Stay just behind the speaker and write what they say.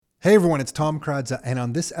Hey everyone, it's Tom Kradza, and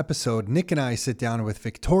on this episode, Nick and I sit down with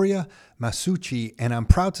Victoria Masucci, and I'm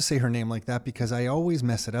proud to say her name like that because I always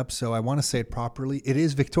mess it up, so I want to say it properly. It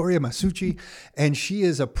is Victoria Masucci, and she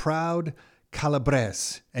is a proud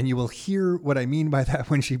Calabrese, and you will hear what I mean by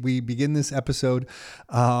that when we begin this episode.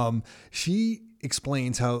 She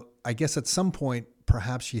explains how, I guess at some point,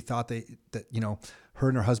 perhaps she thought that her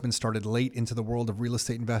and her husband started late into the world of real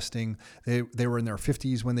estate investing. They were in their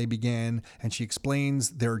 50s when they began, and she explains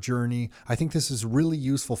their journey. I think this is really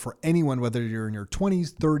useful for anyone, whether you're in your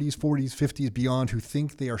 20s, 30s, 40s, 50s, beyond, who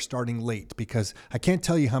think they are starting late, because I can't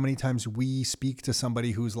tell you how many times we speak to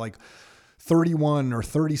somebody who's like 31 or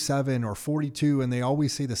 37 or 42, and they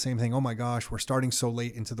always say the same thing. Oh my gosh, we're starting so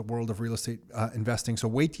late into the world of real estate investing. So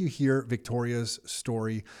wait till you hear Victoria's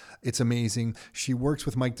story. It's amazing. She works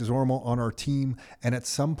with Mike DeZormo on our team. And at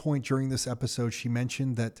some point during this episode, she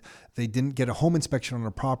mentioned that they didn't get a home inspection on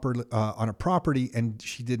a property, and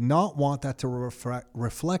she did not want that to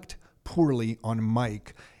reflect poorly on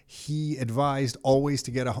Mike. He advised always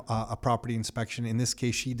to get a property inspection. In this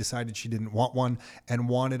case, she decided she didn't want one and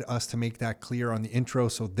wanted us to make that clear on the intro.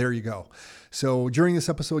 So there you go. So during this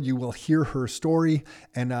episode, you will hear her story,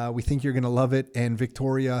 and we think you're going to love it. And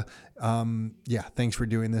Victoria, thanks for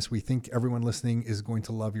doing this. We think everyone listening is going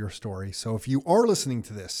to love your story. So if you are listening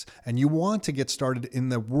to this and you want to get started in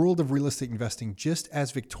the world of real estate investing, just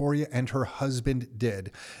as Victoria and her husband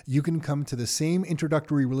did, you can come to the same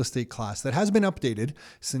introductory real estate class that has been updated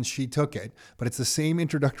since she took it, but it's the same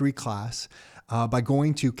introductory class by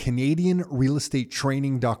going to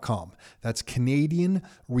CanadianRealEstateTraining.com. That's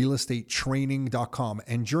CanadianRealEstateTraining.com.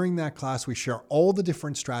 And during that class, we share all the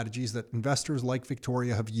different strategies that investors like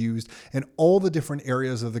Victoria have used in all the different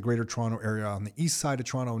areas of the Greater Toronto area, on the east side of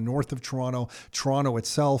Toronto, north of Toronto, Toronto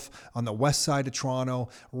itself, on the west side of Toronto,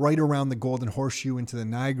 right around the Golden Horseshoe into the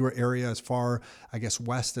Niagara area, as far, I guess,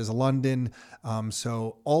 west as London.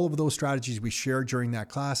 So all of those strategies we share during that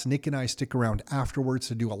class. Nick and I stick around afterwards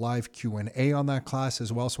to do a live Q&A on that class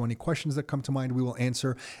as well. So any questions that come to mind, we will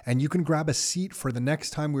answer. And you can grab a seat for the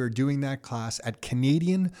next time we are doing that class at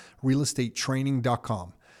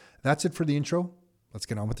CanadianRealEstateTraining.com. That's it for the intro. Let's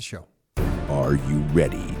get on with the show. Are you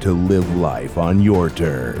ready to live life on your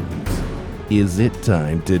terms? Is it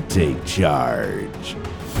time to take charge?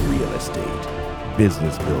 Real estate,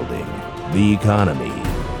 business building, the economy,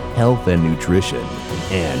 health and nutrition,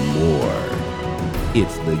 and more.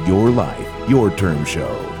 It's the Your Life, Your Term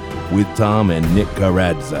Show with Tom and Nick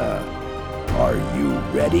Kradza. Are you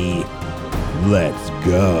ready? Let's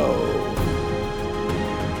go.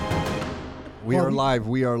 We are live.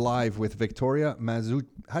 We are live with Victoria Masucci.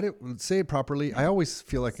 How do you say it properly? I always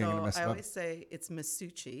feel like I'm going to mess it up. I always say it's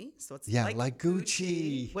Masucci. So it's like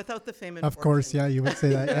Gucci. Without the fame and Of course, yeah, you would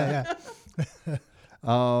say that.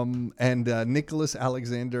 Yeah. And Nicholas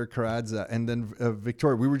Alexander Kradza, and then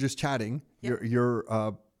Victoria. We were just chatting. Yep.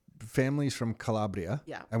 Your family's from Calabria.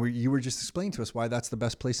 Yeah. And you were just explaining to us why that's the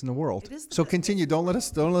best place in the world. It is the so best continue. place in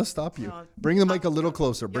Don't let us stop you. No, bring the mic a little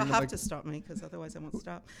closer. You'll have to stop me because otherwise I won't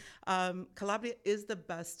stop. Calabria is the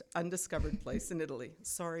best undiscovered place in Italy.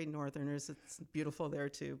 Sorry, Northerners. It's beautiful there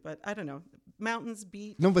too. But I don't know. Mountains,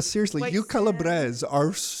 beach. No, but seriously, you Calabrese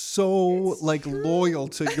are so loyal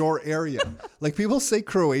to your area. Like people say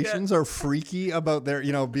Croatians are freaky about their,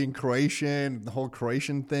 being Croatian, the whole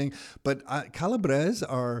Croatian thing. But Calabrese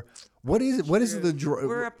are, what is the...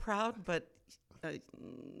 We're a proud, but...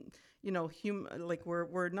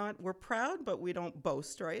 we're proud, but we don't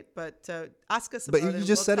boast, right? But ask us about it. But you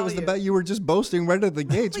just said it was the best. You were just boasting right at the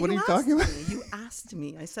gates. What are you talking about? You asked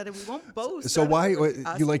me. I said we won't boast. So why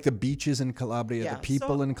you like the beaches in Calabria, the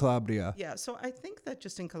people in Calabria? Yeah. So I think that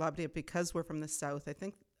just in Calabria, because we're from the south, I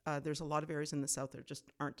think there's a lot of areas in the south that just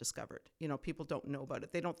aren't discovered. People don't know about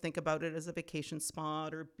it. They don't think about it as a vacation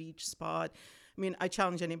spot or beach spot. I mean, I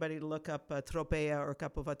challenge anybody to look up Tropea or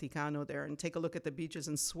Capo Vaticano there and take a look at the beaches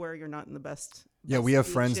and swear you're not in the best. Yeah, we have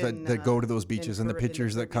friends that go to those beaches, and the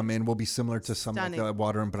pictures that come in will be similar to some like the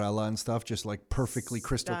water in Brella and stuff, just like perfectly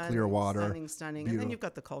crystal clear water. Stunning. Beautiful. And then you've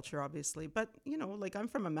got the culture, obviously. But, I'm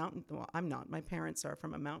from a mountain. Well, I'm not. My parents are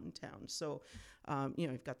from a mountain town. So,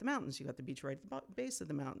 you've got the mountains. You've got the beach right at the base of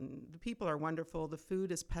the mountain. The people are wonderful. The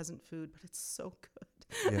food is peasant food, but it's so good.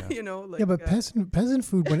 Yeah. But peasant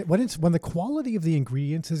food, when the quality of the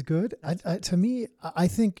ingredients is good, I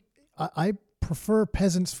think I prefer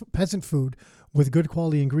peasant food with good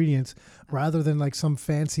quality ingredients rather than like some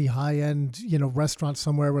fancy high end restaurant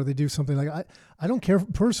somewhere where they do something like I don't care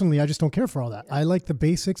personally. I just don't care for all that. I like the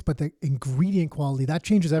basics, but the ingredient quality that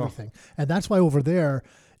changes everything, and that's why over there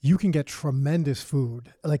you can get tremendous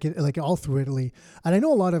food like all through Italy. And I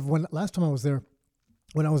know a lot of last time I was there.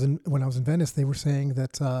 when I was in Venice, they were saying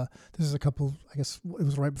that this is a couple. I guess it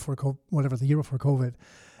was right before the year before COVID,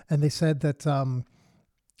 and they said that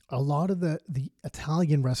a lot of the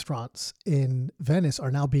Italian restaurants in Venice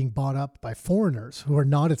are now being bought up by foreigners who are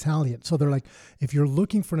not Italian. So they're like, if you're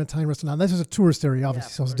looking for an Italian restaurant, now this is a tourist area,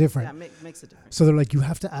 obviously, so it's different. Yeah, makes a difference. So they're like, you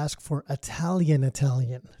have to ask for Italian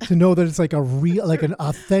to know that it's like a real, like an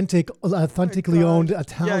authentically owned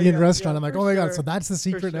Italian restaurant. I'm like, oh my God. So that's the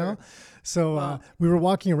secret now. So we were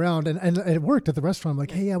walking around and it worked at the restaurant. I'm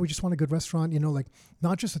like, hey, we just want a good restaurant, like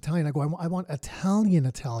not just Italian. I go, I want Italian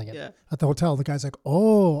at the hotel. The guy's like,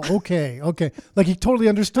 oh, okay. Like he totally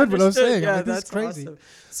understood what I was saying. Yeah, like, that's crazy. Awesome.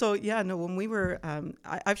 So when we were,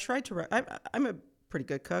 I've tried to, I'm a pretty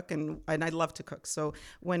good cook and I love to cook. So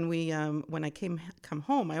when I come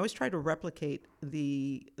home, I always try to replicate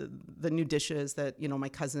the new dishes that, my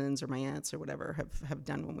cousins or my aunts or whatever have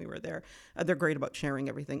done when we were there. They're great about sharing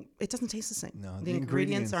everything. It doesn't taste the same. No, the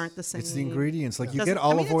ingredients aren't the same. It's the ingredients. Like you get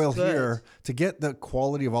olive oil here, to get the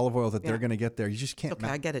quality of olive oil that they're going to get there, you just can't. Okay,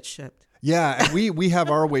 I get it shipped. Yeah, and we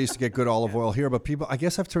have our ways to get good olive oil here, but people, I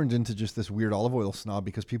guess I've turned into just this weird olive oil snob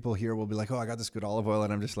because people here will be like, oh, I got this good olive oil,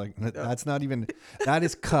 and I'm just like, that's not even, that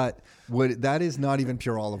is cut, that is not even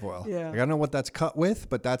pure olive oil. Yeah. Like, I don't know what that's cut with,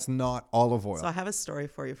 but that's not olive oil. So I have a story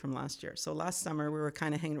for you from last year. So last summer we were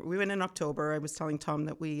kind of we went in October. I was telling Tom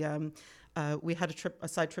that we had a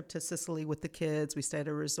side trip to Sicily with the kids. We stayed at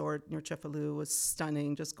a resort near Cefalù. It was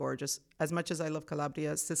stunning, just gorgeous. As much as I love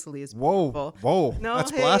Calabria, Sicily is beautiful. Whoa, no,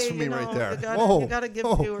 that's blasphemy right there. You gotta give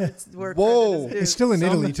viewers where whoa. It's still in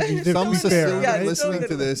Italy. Some Sicilian fair, right? listening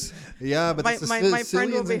to this. Yeah, but my friend will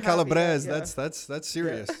Sicilians be and Calabrese, happy, that's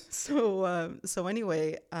serious. Yeah. So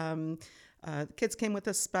anyway, the kids came with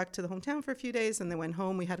us back to the hometown for a few days, and they went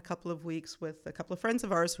home. We had a couple of weeks with a couple of friends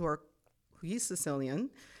of ours he's Sicilian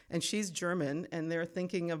and she's German, and they're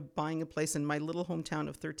thinking of buying a place in my little hometown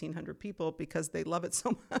of 1,300 people because they love it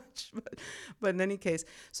so much. But in any case,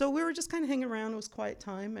 so we were just kind of hanging around. It was quiet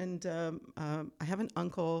time, and I have an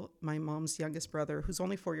uncle, my mom's youngest brother, who's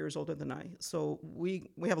only 4 years older than I. So we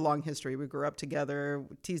have a long history. We grew up together,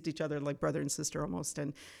 we teased each other like brother and sister almost,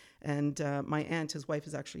 and my aunt, his wife,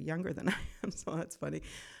 is actually younger than I am, so that's funny.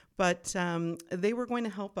 But they were going to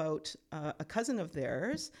help out a cousin of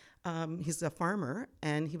theirs. He's a farmer,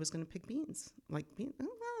 and he was going to pick beans. Like, well,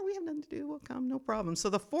 we have nothing to do. We'll come, no problem. So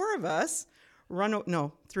the four of us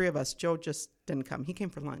three of us. Joe just didn't come. He came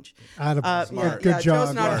for lunch. Good job.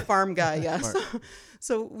 Joe's not a farm guy. Yeah.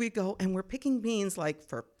 So we go, and we're picking beans like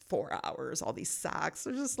for 4 hours, all these sacks.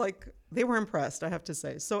 They're just like, they were impressed, I have to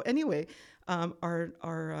say. So anyway, our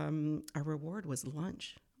reward was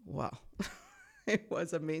lunch. Wow. It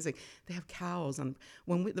was amazing. They have cows, and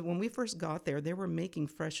when we first got there, they were making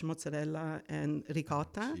fresh mozzarella and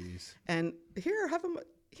ricotta. Jeez. And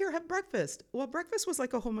have breakfast. Well, breakfast was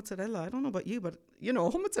like a whole mozzarella. I don't know about you, but a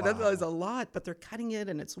whole mozzarella is a lot. But they're cutting it,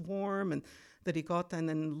 and it's warm, and the ricotta. And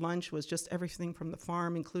then lunch was just everything from the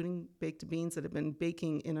farm, including baked beans that had been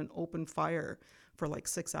baking in an open fire for like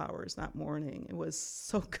 6 hours that morning. It was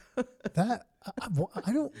so good.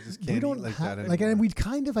 We don't have, like, and we'd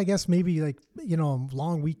kind of, I guess, maybe like,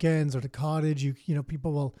 long weekends or the cottage,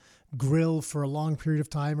 people will grill for a long period of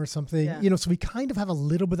time or something, so we kind of have a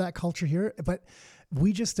little bit of that culture here, but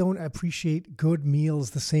we just don't appreciate good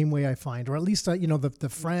meals the same way, I find, or at least, the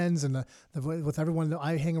friends and with everyone that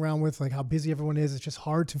I hang around with, like how busy everyone is, it's just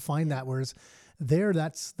hard to find that. Whereas there,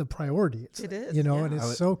 that's the priority. It is, and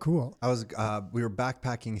it's so cool. We were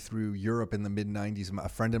backpacking through Europe in the mid 90s. A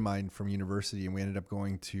friend of mine from university, and we ended up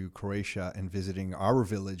going to Croatia and visiting our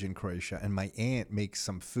village in Croatia. And my aunt makes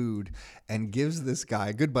some food and gives this guy,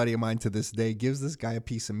 a good buddy of mine to this day, gives this guy a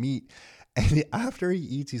piece of meat. And after he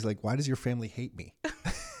eats, he's like, "Why does your family hate me?"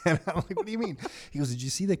 And I'm like, "What do you mean?" He goes, "Did you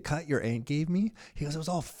see the cut your aunt gave me?" He goes, "It was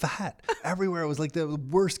all fat everywhere. It was like the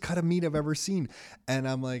worst cut of meat I've ever seen." And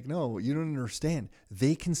I'm like, "No, you don't understand.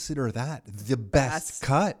 They consider that the best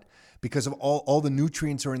cut because of all the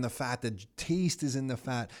nutrients are in the fat. The taste is in the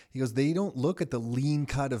fat." He goes, "They don't look at the lean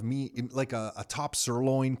cut of meat, like a top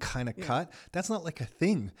sirloin kind of cut. That's not like a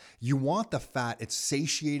thing. You want the fat. It's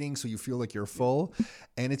satiating, so you feel like you're full."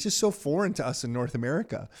 And it's just so foreign to us in North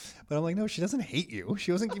America. But I'm like, no, she doesn't hate you.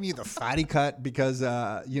 She doesn't give you the fatty cut because,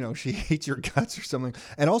 she hates your guts or something.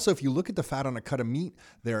 And also, if you look at the fat on a cut of meat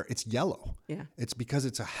there, it's yellow. Yeah. It's because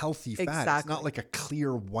it's a healthy fat. Exactly. It's not like a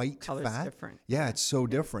clear white Color's fat. different. Yeah, it's so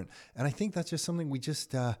different. And I think that's just something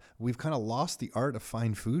we've kind of lost the art of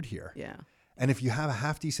fine food here. Yeah. And if you have a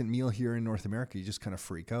half decent meal here in North America, you just kind of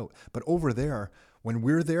freak out. But over there, when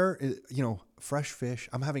we're there, fresh fish,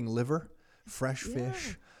 I'm having liver, fresh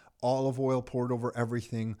fish, olive oil poured over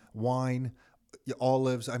everything, wine,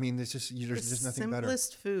 olives. I mean, there's just nothing better.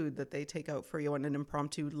 Simplest food that they take out for you on an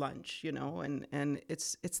impromptu lunch, you know, and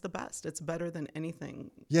it's the best. It's better than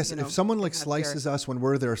anything. Yes, you know, if someone you like can have slices here. us when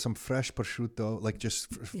we're there, some fresh prosciutto, like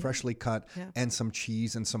just freshly cut, Yeah. and some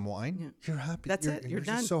cheese and some wine, Yeah. you're happy. That's it. You're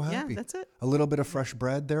done. Just so happy. Yeah, that's it. A little bit of fresh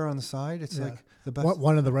bread there on the side. It's like the best.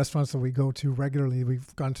 One of the restaurants that we go to regularly,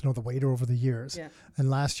 we've gotten to know the waiter over the years. Yeah. And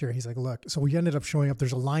last year, he's like, look, so we ended up showing up.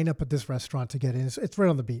 There's a lineup at this restaurant to get in. It's right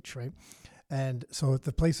on the beach, right? And so if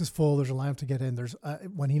the place is full, there's a lineup to get in. There's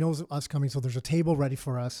when he knows us coming, so there's a table ready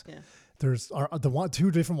for us. Yeah. There's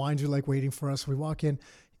two different wines are like waiting for us. We walk in.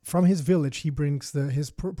 From his village, he brings his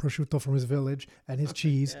prosciutto from his village and his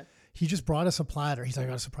cheese. Yeah. He just brought us a platter. He's like, I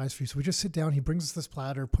got a surprise for you. So we just sit down. He brings us this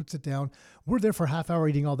platter, puts it down. We're there for a half hour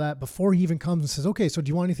eating all that before he even comes and says, okay, so do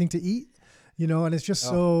you want anything to eat? You know, and it's just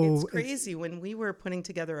It's crazy. When we were putting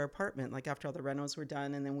together our apartment, like after all the renos were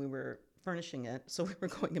done and then we were furnishing it. So we were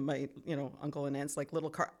going in my, uncle and aunt's like little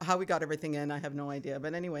car. How we got everything in, I have no idea.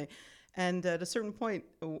 But anyway, and at a certain point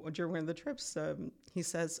during one of the trips, he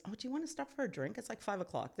says, oh, do you want to stop for a drink? It's like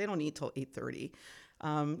 5:00. They don't eat till 8:30. You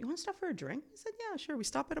want to stop for a drink? I said, yeah, sure. We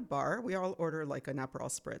stop at a bar. We all order like an Aperol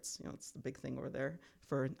Spritz. It's the big thing over there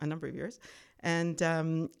for a number of years. And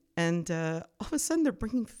all of a sudden they're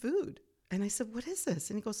bringing food. And I said, what is this?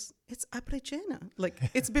 And he goes, it's apre-cena. Like,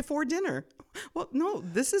 it's before dinner. Well, no,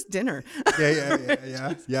 this is dinner.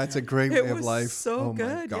 Yeah. Yeah, it's a great way of life. It was so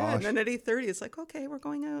good. My Yeah. And gosh. then at 8:30, it's like, okay, we're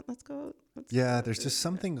going out. Let's go. There's just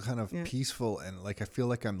something kind of peaceful, and like I feel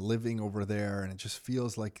like I'm living over there, and it just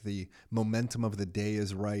feels like the momentum of the day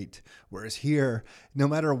is right. Whereas here, no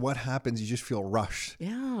matter what happens, you just feel rushed.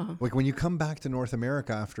 Yeah. Like when you come back to North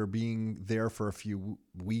America after being there for a few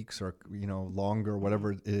weeks or longer,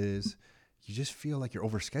 whatever it is, you just feel like you're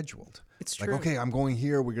overscheduled. It's like, true. okay, I'm going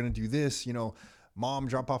here. We're going to do this. Mom,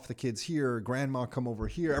 drop off the kids here. Grandma, come over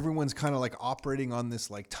here. Everyone's kind of like operating on this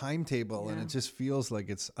like timetable, and it just feels like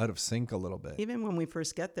it's out of sync a little bit. Even when we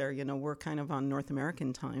first get there, we're kind of on North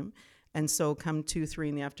American time. And so come 2, 3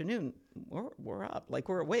 in the afternoon, we're up, like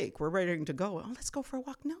we're awake, we're ready to go. Oh, let's go for a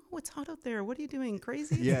walk. No, it's hot out there. What are you doing?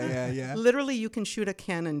 Crazy? Yeah. Literally, you can shoot a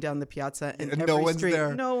cannon down the piazza and no every one's street.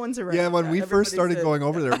 there. No one's around. Yeah, when we first started Everybody's going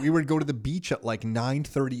over there, we would go to the beach at like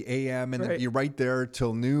 9:30 a.m. and then be right there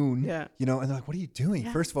till noon. Yeah. And they're like, what are you doing?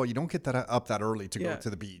 Yeah. First of all, you don't get that up that early to go Yeah. to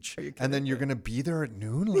the beach. Are you And then kidding? you're going to be there at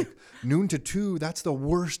noon? Like noon to 2, that's the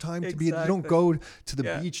worst time to be. You don't Exactly. go to the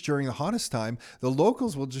Yeah. beach during the hottest time. The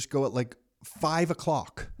locals will just go at like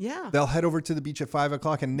 5:00. Yeah. They'll head over to the beach at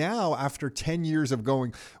 5:00. And now, after 10 years of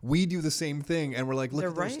going, we do the same thing. And we're like, look They're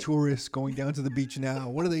at those right. tourists going down to the beach now.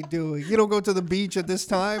 What are they doing? You don't go to the beach at this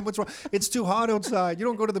time? What's wrong? It's too hot outside. You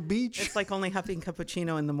don't go to the beach. It's like only having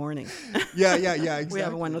cappuccino in the morning. Yeah, exactly. We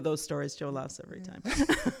have one of those stories. Joe laughs every time.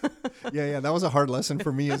 Yeah. That was a hard lesson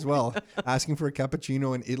for me as well. Asking for a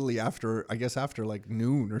cappuccino in Italy after like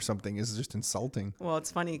noon or something is just insulting. Well, it's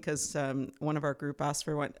funny because one of our group asked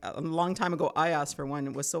for one a long time ago. I asked for one.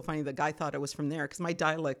 It was so funny. The guy thought it was from there because my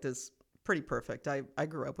dialect is pretty perfect. I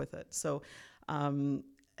grew up with it. So, and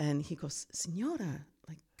he goes, "Signora,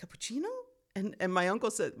 like cappuccino?" And my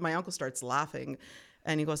uncle starts laughing.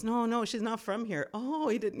 And he goes, no, she's not from here. Oh,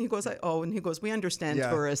 he didn't. He goes, and he goes, we understand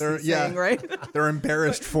tourists. He's saying, right? They're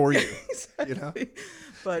embarrassed for you. Exactly.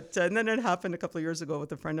 But and then it happened a couple of years ago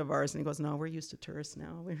with a friend of ours, and he goes, "No, we're used to tourists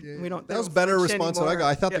now. We don't." That was better response than I got.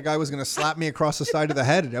 I thought the guy was going to slap me across the side of the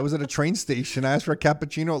head. I was at a train station. I asked for a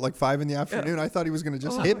cappuccino at like 5 p.m. I thought he was going to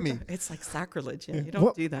just hit me. It's like sacrilege. Yeah, you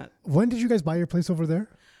don't do that. When did you guys buy your place over there?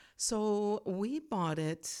 So we bought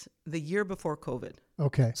it the year before COVID.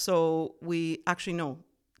 Okay. So we actually, no,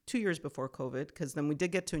 2 years before COVID, because then we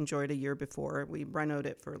did get to enjoy it a year before. We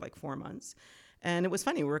renovated it for like 4 months. And it was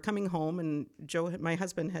funny. We were coming home, and Joe, my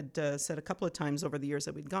husband, had said a couple of times over the years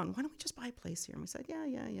that we'd gone, why don't we just buy a place here? And we said,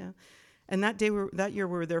 yeah. And that year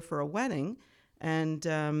we were there for a wedding, and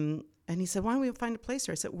he said, why don't we find a place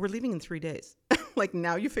here? I said, we're leaving in 3 days. Like,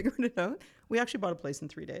 now you figured it out? We actually bought a place in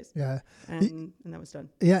 3 days. Yeah. And that was done.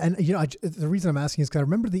 Yeah, and the reson I'm asking is because I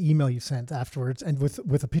remember the email you sent afterwards, and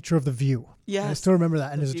with a picture of the view. Yes. And I still remember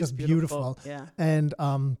that, and The it was view's just beautiful. Yeah.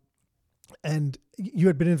 And you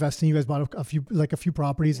had been investing. You guys bought a few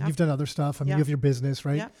properties. Yep. You've done other stuff. I mean, Yep. you have your business,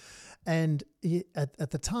 right? Yep. And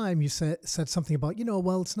at the time, you said something about,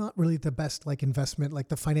 well, it's not really the best like investment, like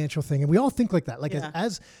the financial thing. And we all think like that. Like Yeah.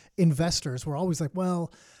 as investors, we're always like,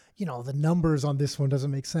 well, the numbers on this one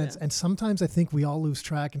doesn't make sense. Yeah. And sometimes I think we all lose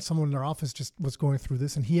track. And someone in our office just was going through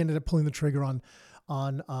this, and he ended up pulling the trigger on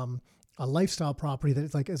a lifestyle property that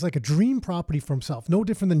is like a dream property for himself. No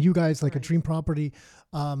different than you guys, like a dream property.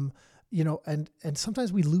 And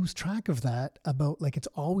sometimes we lose track of that about, like, it's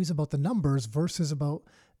always about the numbers versus about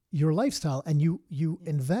your lifestyle, and you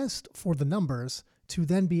invest for the numbers to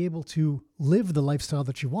then be able to live the lifestyle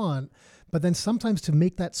that you want. But then sometimes to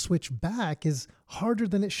make that switch back is harder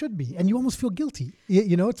than it should be. And you almost feel guilty.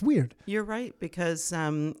 You know, it's weird. You're right, because,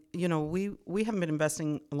 you know, we haven't been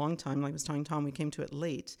investing a long time. Like I was telling Tom, we came to it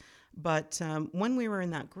late. But when we were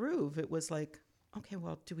in that groove, it was like, okay,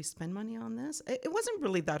 well, do we spend money on this? It wasn't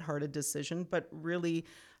really that hard a decision, but really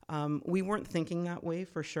we weren't thinking that way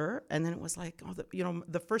for sure. And then it was like,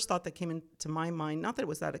 the first thought that came into my mind, not that it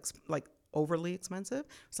was that overly expensive.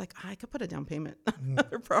 It's like, I could put a down payment on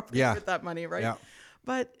another property with that money, right? Yeah.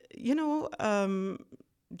 But, you know,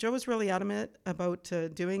 Joe was really adamant about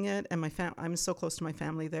doing it. And I'm so close to my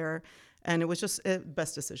family there. And it was just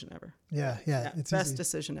best decision ever. Yeah. It's best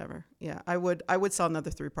decision ever. Yeah, I would sell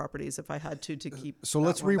another 3 properties if I had to keep. So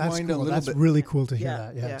let's rewind a little bit. That's really cool to hear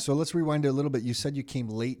that. Yeah. So let's rewind a little bit. You said you came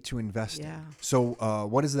late to investing. Yeah. So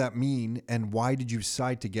what does that mean, and why did you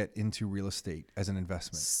decide to get into real estate as an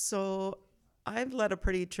investment? So I've led a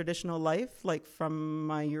pretty traditional life, like from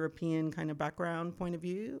my European kind of background point of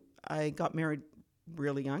view. I got married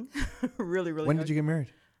really young, really young. When did you get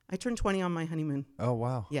married? I turned 20 on my honeymoon. Oh,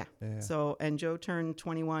 wow. Yeah. So, and Joe turned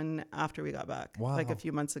 21 after we got back. Wow. Like a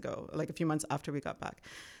few months after we got back.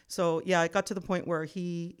 So, yeah, it got to the point where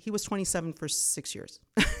he was 27 for 6 years.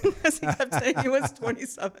 Because he kept saying he was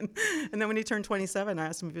 27. And then when he turned 27, I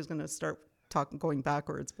asked him if he was going to start going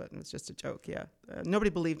backwards, but it was just a joke. Yeah. Nobody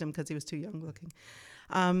believed him because he was too young looking.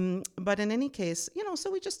 But in any case, you know,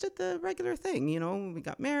 so we just did the regular thing. You know, we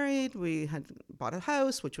got married, we had bought a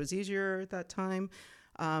house, which was easier at that time.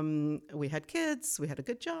 We had kids, we had a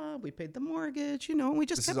good job, we paid the mortgage, you know, we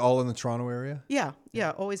just This is all in the Toronto area? Yeah,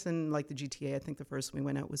 always in like the GTA. I think the first we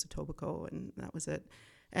went out was Etobicoke, and that was it.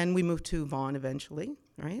 And we moved to Vaughan eventually,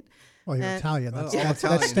 right? Oh, you're Italian. That's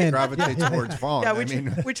Italian. standard. Gravitate towards Vaughan. Yeah,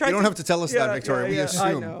 we tried you don't have to tell us that, Victoria. We assume.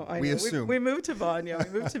 I know. We assume. We moved to Vaughan. Yeah,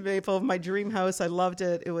 we moved to Maple. My dream house. I loved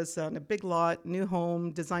it. It was on a big lot, new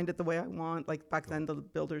home, designed it the way I want. Like back then, the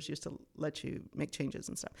builders used to let you make changes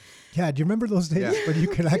and stuff. Yeah. Do you remember those days when you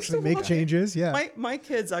could actually make changes? Yeah. My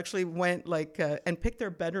kids actually went and picked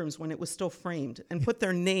their bedrooms when it was still framed and put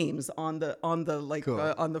their names on the on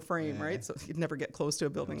the frame, right? So you'd never get close to a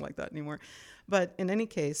building like that anymore. But in any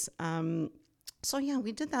case, so yeah,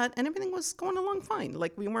 we did that, and everything was going along fine.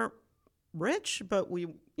 Like we weren't rich, but we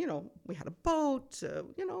had a boat.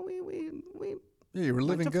 You were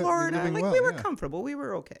living went to good. Florida. Living we were comfortable. We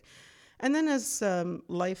were okay. And then, as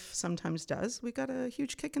life sometimes does, we got a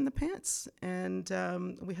huge kick in the pants, and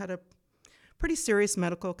we had a pretty serious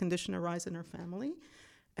medical condition arise in our family,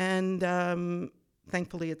 and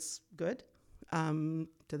thankfully, it's good to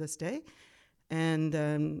this day. And,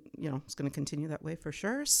 it's going to continue that way for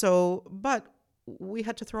sure. So, but we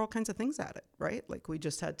had to throw all kinds of things at it, right? Like we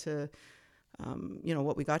just had to,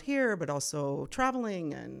 what we got here, but also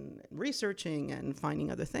traveling and researching and finding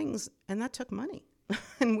other things. And that took money.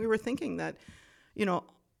 And we were thinking that,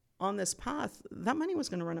 on this path, that money was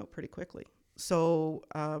going to run out pretty quickly. So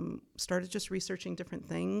started just researching different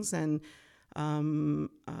things, and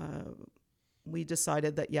we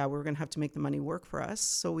decided that, we were going to have to make the money work for us.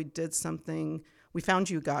 So we did something, we found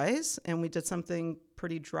you guys, and we did something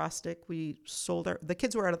pretty drastic. We sold the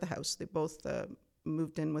kids were out of the house. They both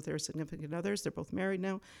moved in with their significant others. They're both married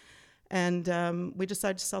now. And we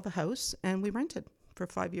decided to sell the house, and we rented for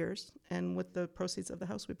 5 years. And with the proceeds of the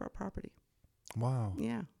house, we bought property. Wow.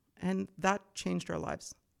 Yeah. And that changed our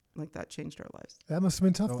lives. That changed our lives. That must have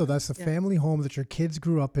been tough, though. That's the family home that your kids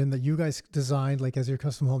grew up in, that you guys designed as your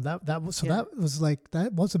custom home. That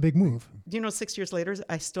was a big move. 6 years later,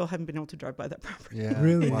 I still haven't been able to drive by that property. Yeah,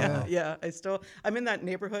 really. Wow. Yeah. I'm in that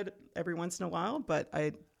neighborhood every once in a while, but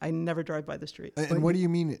I never drive by the street. And what do you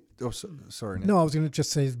mean? Oh, sorry. Nick. No, I was going to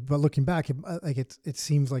just say, but looking back, it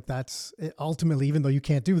seems like that's ultimately, even though you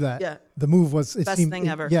can't do that, the move was best thing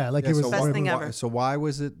ever. It was best thing ever. So why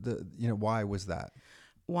was it why was that?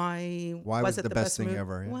 Why was it the best thing move?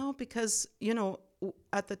 ever? Yeah. Well, because,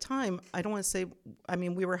 at the time, I don't want to say,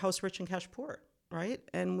 we were house rich and cash poor, right?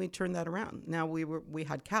 And we turned that around. Now we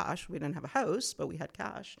had cash. We didn't have a house, but we had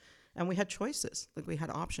cash, and we had choices. We had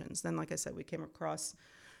options. Then, like I said, we came across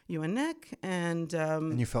you and Nick, and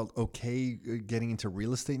you felt okay getting into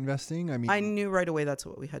real estate investing? I knew right away that's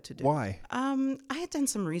what we had to do. Why? I had done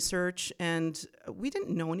some research, and we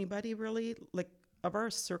didn't know anybody really. Of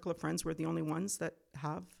our circle of friends, we're the only ones that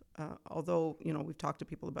have, although, we've talked to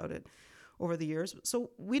people about it over the years.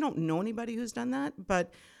 So we don't know anybody who's done that.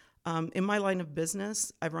 But in my line of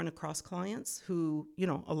business, I've run across clients who,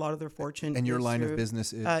 a lot of their fortune. And your line of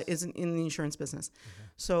business is? Is in the insurance business. Mm-hmm.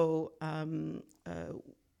 So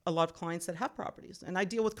a lot of clients that have properties, and I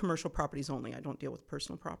deal with commercial properties only. I don't deal with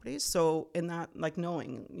personal properties. So in that, like,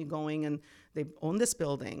 knowing you going and they own this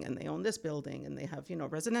building and they own this building and they have,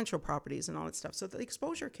 residential properties and all that stuff. So the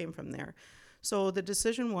exposure came from there. So the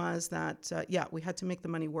decision was that, we had to make the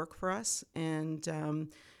money work for us, and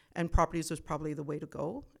properties was probably the way to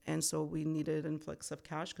go. And so we needed an influx of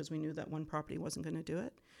cash because we knew that one property wasn't going to do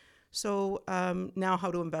it. So now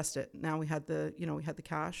how to invest it? Now we had the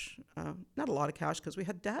cash, not a lot of cash because we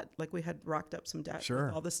had debt. Like, we had racked up some debt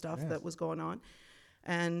with all the stuff that was going on.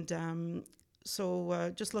 And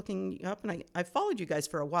so just looking up, and I followed you guys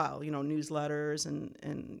for a while, newsletters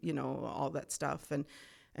and all that stuff.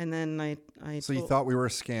 And then I So you thought we were a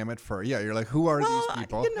scam at first? Yeah, you're like, who are these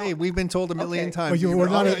people? Hey, we've been told a million times. Well, we're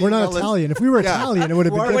not Italian. If we were Italian, it would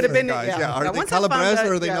have been different. Are they Calabrese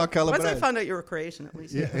or are they not Calabrese? Once I found out you were Croatian, at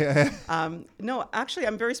least. No, actually,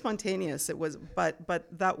 I'm very spontaneous. It was, but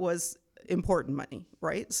that was important money,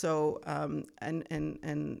 right? So,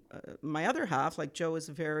 and my other half, like Joe, is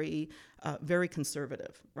very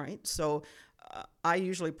conservative, right? So. I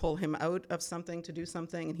usually pull him out of something to do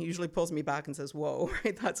something, and he usually pulls me back and says, whoa,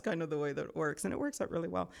 right? That's kind of the way that it works. And it works out really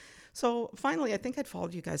well. So finally, I think I'd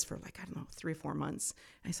followed you guys for 3 or 4 months.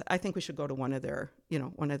 I said, I think we should go to one of their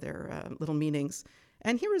little meetings.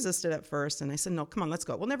 And he resisted at first. And I said, no, come on, let's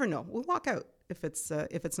go. We'll never know. We'll walk out if it's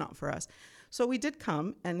not for us. So we did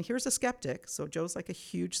come, and here's a skeptic. So Joe's like a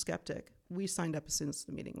huge skeptic. We signed up as soon as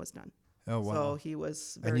the meeting was done. Oh, wow. So he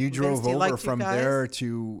was very And you drove convinced. over from there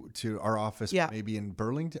to our office, maybe in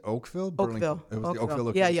Burlington, Oakville? Oakville. It was the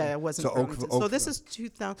Oakville Yeah, location. it wasn't so Burlington. Oakville. So this is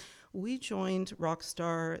 2000. We joined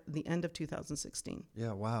Rockstar the end of 2016.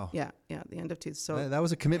 Yeah, wow. Yeah, the end of 2000. So That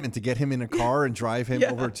was a commitment to get him in a car and drive him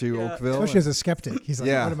over to Oakville. Especially as a skeptic. He's like,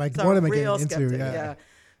 what am I getting into? Yeah.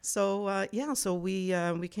 So, so we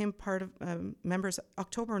became part of members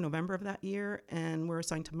October or November of that year, and we're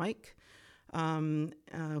assigned to Mike,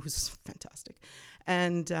 who's fantastic.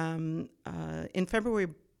 And in February,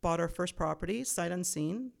 we bought our first property, sight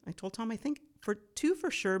unseen. I told Tom, I think for 2 for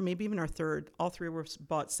sure, maybe even our third, all 3 were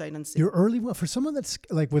bought sight unseen. You're early one for someone that's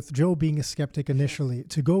like with Joe being a skeptic initially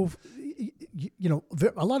to go.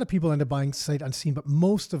 A lot of people end up buying sight unseen, but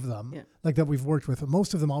most of them, like that we've worked with,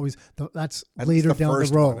 most of them always that's at later down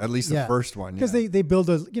the road. At least the first one, because they build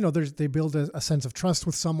they build a sense of trust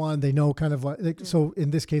with someone. They know kind of so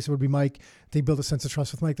in this case it would be Mike. They build a sense of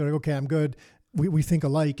trust with Mike. They're like, okay, I'm good. We think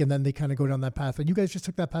alike, and then they kind of go down that path. And you guys just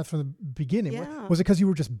took that path from the beginning. Yeah. Was it because you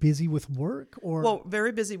were just busy with work, or? Well,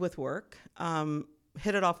 very busy with work.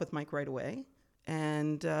 Hit it off with Mike right away,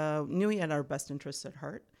 and knew he had our best interests at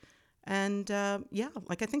heart. And I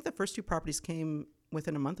think the first 2 properties came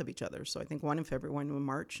within a month of each other. So I think one in February, one in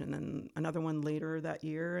March, and then another one later that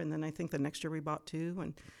year. And then I think the next year we bought 2.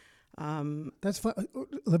 And that's fine.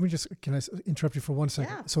 Can I interrupt you for 1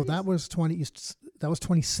 second? Yeah, so that was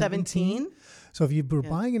 2017. So if you were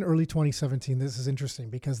buying in early 2017, this is interesting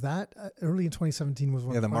because that early in 2017 was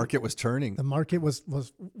when the market was turning. The market was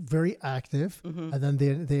very active, and then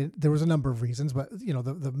there was a number of reasons, but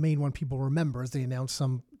the main one people remember is they announced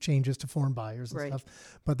some changes to foreign buyers and stuff.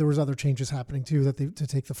 But there was other changes happening too to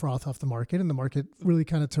take the froth off the market, and the market really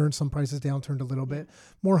kind of turned. Some prices down, turned a little bit.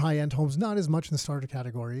 More high end homes, not as much in the starter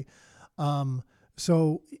category.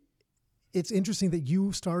 So it's interesting that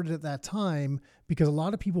you started at that time because a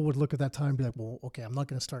lot of people would look at that time and be like, well, okay, I'm not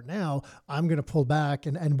going to start now. I'm going to pull back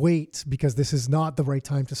and wait because this is not the right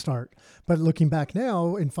time to start. But looking back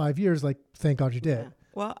now in 5 years, like, thank God you did. Yeah.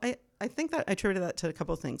 Well, I think that I attributed that to a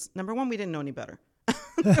couple of things. Number one, we didn't know any better.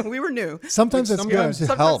 We were new. Sometimes that's good.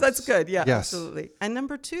 Sometimes that's good. Yeah, yes. Absolutely. And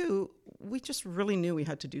number 2, we just really knew we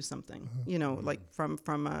had to do something. Like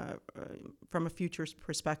from a future's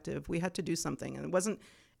perspective, we had to do something, and it wasn't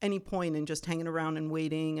any point in just hanging around and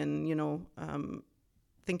waiting and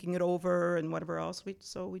thinking it over and whatever else.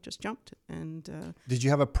 So we just jumped. And did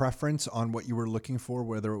you have a preference on what you were looking for,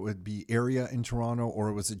 whether it would be area in Toronto,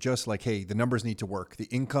 or was it just like, hey, the numbers need to work, the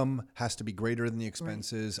income has to be greater than the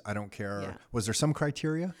expenses, I don't care? Yeah. Was there some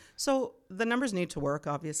criteria? So the numbers need to work,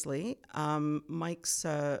 obviously. Mike's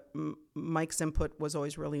input was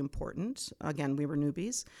always really important. Again, we were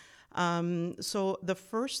newbies. So the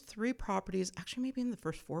first 3 properties, actually maybe in the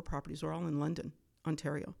first 4 properties, were all in London,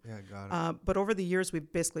 Ontario. Yeah, got it. But over the years,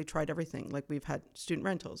 we've basically tried everything. Like, we've had student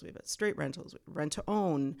rentals, we've had straight rentals, rent to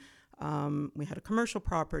own. We had a commercial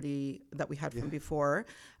property that we had from before.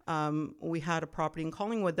 We had a property in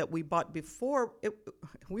Collingwood that we bought before.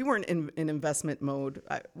 We weren't in investment mode.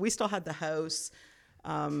 We still had the house.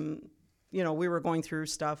 We were going through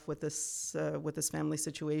stuff with this family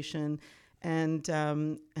situation, and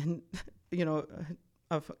a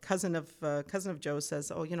cousin of Joe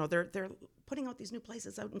says, "Oh, they're putting out these new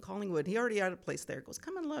places out in Collingwood. He already had a place there. He goes,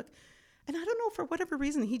 come and look. And I don't know, for whatever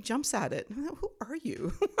reason, he jumps at it. I'm like, who are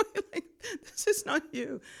you? Like, this is not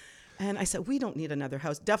you. And I said, we don't need another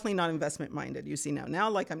house. Definitely not investment minded. You see now,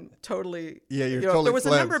 like I'm totally, you're you know, totally if there was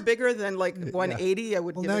flipped. a number bigger than like 180, I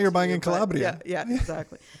would. Well, give now it you're to buying you, in but Calabria. Yeah,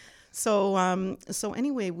 exactly. So, so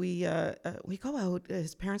anyway, we go out.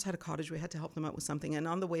 His parents had a cottage. We had to help them out with something. And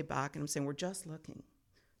on the way back, and I'm saying, we're just looking.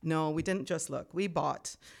 No, we didn't just look. We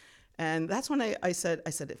bought. And that's when I said,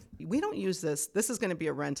 if we don't use this, this is going to be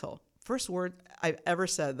a rental. First word I've ever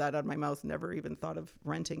said that out of my mouth. Never even thought of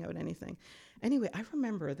renting out anything. Anyway, I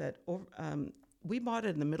remember that we bought it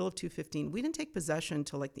in the middle of 2015. We didn't take possession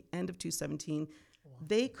until like the end of 2017. Wow.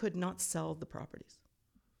 They could not sell the properties.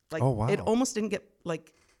 Like, oh, wow. It almost didn't get,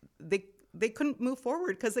 like, they couldn't move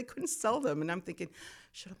forward because they couldn't sell them. And I'm thinking,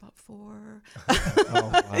 should have bought 4.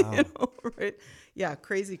 Oh, wow. You know, right? Yeah,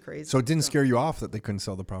 crazy. So it didn't scare you off that they couldn't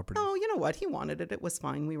sell the property? No, you know what? He wanted it. It was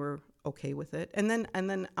fine. We were okay with it. And then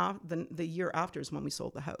the year after is when we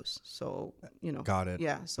sold the house. So, you know. Got it.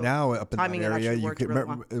 Yeah. So now up in that timing area, you could really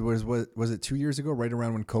remember, was it 2 years ago, right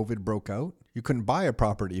around when COVID broke out? You couldn't buy a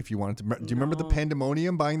property if you wanted to. Do you remember the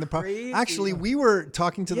pandemonium buying the property? Actually, we were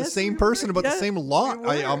talking to the same person about the same lot,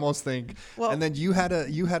 I almost think. Well, and then you had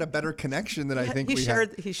a better connection than I think we had.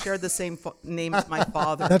 He shared the same name as my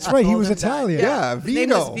father. That's right. He was Italian. Yeah, Vito. His name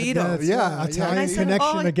was Vito. Yeah, Italian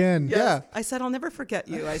connection again. Yes. Yeah. I said, I'll never forget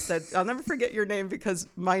you. I said, I'll never forget your name because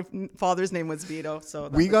my father's name was Vito. So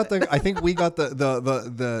I think we got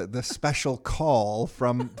the special call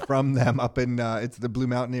from them up in it's the Blue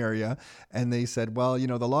Mountain area, and they said, well, you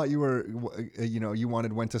know, the lot you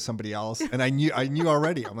wanted went to somebody else, and I knew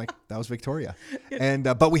already. I'm like, that was Victoria, and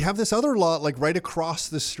but we have this other lot like right across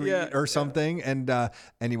the street or something, and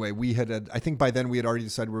anyway, we had I think by then we had already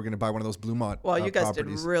decided we were going to buy one of those Bluemont. Well, you guys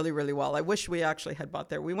properties. did really, really well. I wish we actually had bought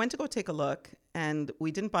there. We went to go take a look, and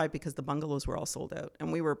we didn't buy it because the bungalows were all sold out,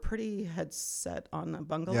 and we were pretty head set on a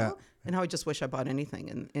bungalow. Yeah. And how I just wish I bought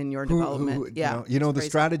anything in your development. You know the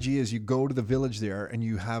strategy is you go to the village there and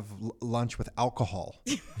you have lunch with alcohol,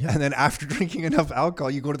 and then after drinking enough alcohol,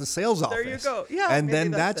 you go to the sales office. There you go. Yeah, and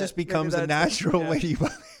then that just becomes a natural way to buy.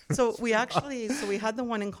 So we had the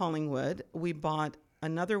one in Collingwood. We bought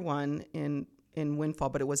another one in Windfall,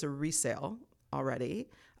 but it was a resale already.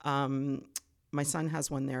 My son has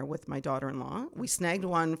one there with my daughter-in-law. We snagged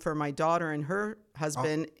one for my daughter and her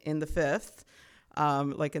husband in the 5th.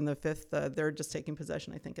 They're just taking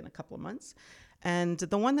possession, I think, in a couple of months. And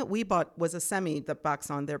the one that we bought was a semi that backs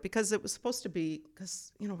on there because it was supposed to be,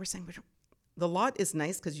 because, you know, we're saying the lot is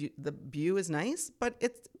nice because the view is nice, but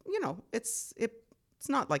it's, you know, it's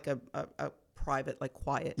not like a private, like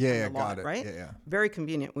quiet lot, got it. right? Yeah. Very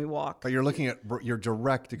convenient. We walk. But you're looking at your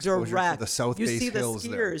direct exposure to the South Base Hills. You see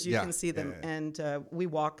the skiers, you can see them. And we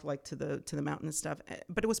walk like to the mountain and stuff.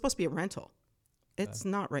 But it was supposed to be a rental. It's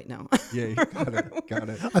not right now. Yeah, you got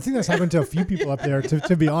it. I think that's happened to a few people up there,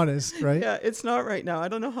 to be honest, right? Yeah, it's not right now. I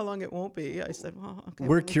don't know how long it won't be. I said, well, okay.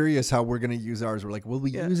 We're curious how we're going to use ours. We're like, will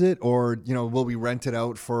we use it, or will we rent it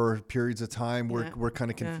out for periods of time? We're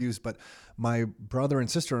kind of confused. But my brother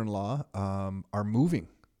and sister-in-law are moving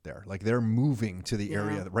there. Like they're moving to the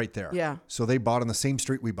area right there. Yeah. So they bought on the same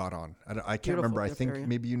street we bought on. I can't remember. I think area.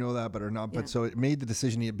 maybe you know that, but or not. But so it made the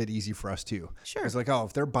decision a bit easy for us too. Sure. It's like, oh,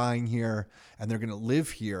 if they're buying here and they're going to live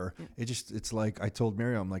here, it's like I told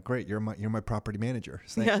Miriam, I'm like, great, you're my property manager.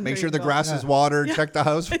 Make sure the grass is watered. Check the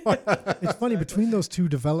house. It's funny, between those two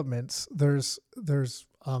developments, there's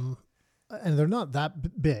and they're not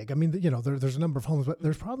that big. I mean, there's a number of homes, but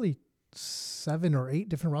there's probably 7 or 8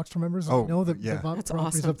 different Rockstar members. That bought That's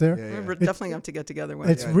properties awesome. up there. We're definitely have to get together.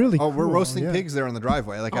 It's really cool. Oh, we're roasting pigs there on the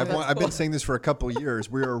driveway. Like I've cool. been saying this for a couple of years.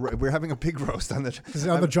 We're having a pig roast on the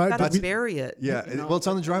drive. Gotta bury it. Yeah, well, it's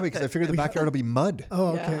on the driveway because I figured the backyard will be mud. Oh,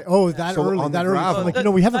 okay. Yeah. Oh, that so early. On that the early. gravel.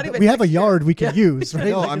 Like, we have a yard we can use. Right?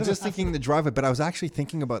 No, I'm just thinking the driveway. But I was actually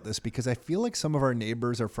thinking about this because I feel like some of our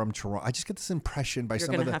neighbors are from Toronto. I just get this impression by You're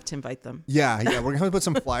some of gonna have to invite them. Yeah, we're gonna put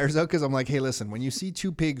some flyers out because I'm like, hey, listen, when you see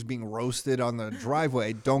 2 pigs being roasted on the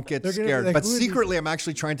driveway, don't get scared. But secretly, I'm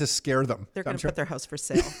actually trying to scare them. They're going to put their house for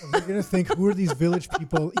sale. They're going to think, who are these village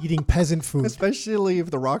people eating peasant food? Especially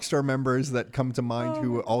if the Rockstar members that come to mind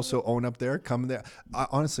who also own up there come there.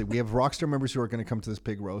 Honestly, we have Rockstar members who are going to come to this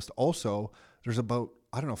pig roast. Also, there's about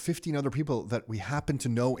I don't know, 15 other people that we happen to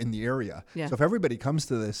know in the area. Yeah. So if everybody comes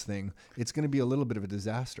to this thing, it's going to be a little bit of a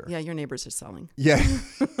disaster. Yeah, your neighbors are selling. Yeah.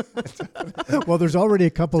 Well, there's already a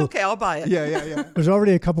couple. Okay, I'll buy it. Yeah. There's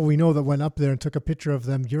already a couple we know that went up there and took a picture of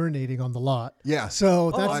them urinating on the lot. Yeah.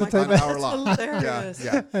 So that's the type on our That's lot. hilarious.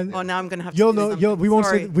 Yeah. Oh, now I'm gonna have to. You'll do know. something. We won't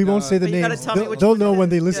Sorry. say. We won't say the But you name. gotta tell me which They'll one know it when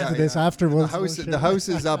they is. listen Yeah, to this afterwards. The house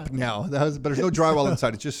is up now. But there's no drywall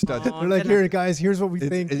inside. It's just studs. Oh, They're like, here, guys. Here's what we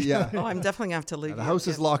think. Yeah. Oh, I'm definitely gonna have to leave. The house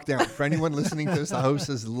is locked down. For anyone listening to this, the house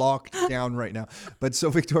is locked down right now. But so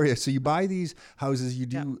Victoria, so you buy these houses, you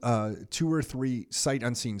do 2 or 3 sight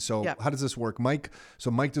unseen. So how does this work? Mike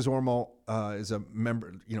DeSormo is a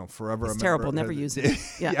member, forever. It's a member. terrible. Never use it.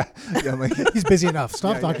 Yeah. Like, He's busy enough.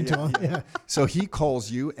 Stop talking to him. Yeah. So he calls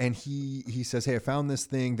you and he says, hey, I found this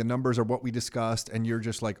thing. The numbers are what we discussed. And you're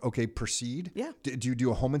just like, okay, proceed. Yeah. Do you do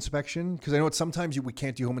a home inspection? Because I know sometimes we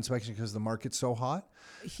can't do home inspection because the market's so hot.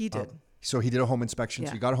 He did. So he did a home inspection.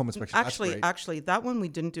 So you got a home inspection. Actually, that one we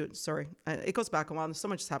didn't do. Sorry, it goes back a while. So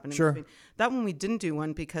much has happened. Sure. In between. That one we didn't do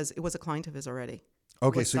one because it was a client of his already.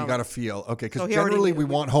 Okay, so you got to feel. Okay, because So he generally already we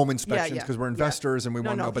knew. want home inspections Yeah. because we're investors and we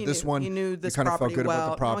want to know. But this one, he knew this you kind of property felt good well.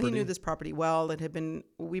 about the property. No, he knew this property well. It had been,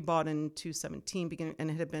 we bought in 2017 beginning, and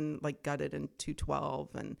it had been like gutted in 2012,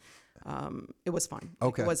 and it was fine.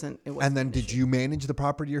 Okay. It wasn't And then did you manage the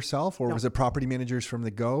property yourself, or was it property managers from the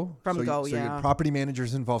go? From so go, So you yeah. had property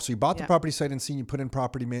managers involved. So you bought the Yeah. property site and seen you put in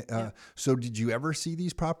property. So did you ever see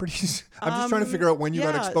these properties? I'm just trying to figure out when you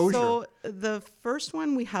got exposure. So the first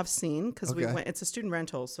one we have seen because we Okay. went. It's a student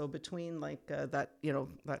rental, so between like that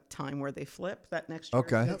time where they flip that next year,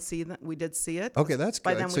 Okay. we did see that. We did see it. Okay, that's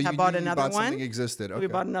By good. then So we you had bought knew you another bought one. something existed. Okay. We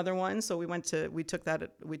bought another one, so we took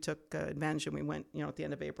advantage and we went at the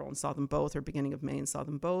end of April and saw them both, or beginning of May and saw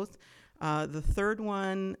them both. The third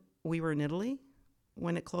one, we were in Italy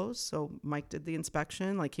when it closed, so Mike did the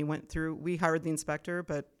inspection. Like he went through. We hired the inspector,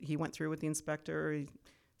 but he went through with the inspector. He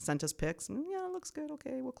sent us pics. And, it looks good.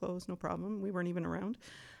 Okay, we'll close. No problem. We weren't even around.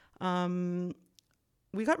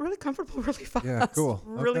 We got really comfortable really fast. Yeah, cool.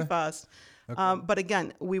 Really Okay. fast. Okay. But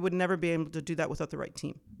again, we would never be able to do that without the right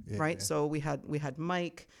team, right? Yeah. So we had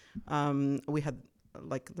Mike, we had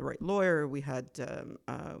like the right lawyer, we had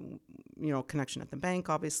connection at the bank.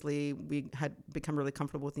 Obviously, we had become really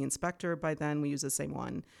comfortable with the inspector by then. We use the same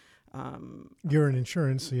one. You're in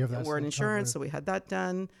insurance, so you have that. We're in stuff insurance, covered. so we had that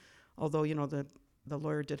done. Although the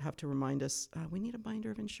lawyer did have to remind us, we need a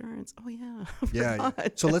binder of insurance. Oh yeah. Yeah.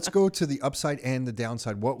 So let's go to the upside and the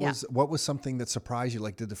downside. What was something that surprised you?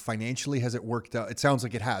 Like, financially has it worked out? It sounds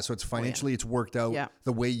like it has. So it's financially it's worked out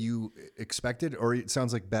the way you expected, or it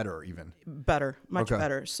sounds like better even. Better, much Okay.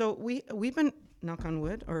 better. So we've been, knock on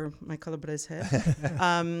wood, or my calabre's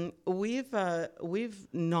head. We've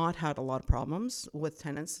not had a lot of problems with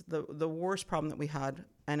tenants. The worst problem that we had,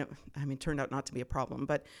 and it turned out not to be a problem,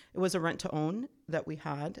 but it was a rent to own that we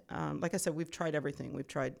had. Like I said, we've tried everything. We've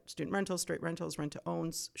tried student rentals, straight rentals, rent to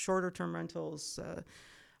owns, shorter term rentals.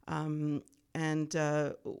 And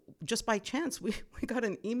just by chance, we got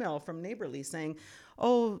an email from Neighborly saying,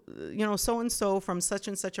 "Oh, so and so from such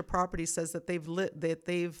and such a property says that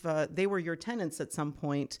they were your tenants at some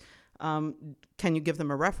point. Can you give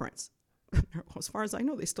them a reference?" As far as I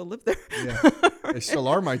know, they still live there. Yeah. They still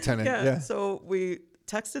are my tenant. Yeah. So we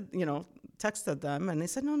texted them, and they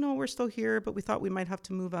said, "No, we're still here, but we thought we might have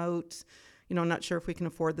to move out. Not sure if we can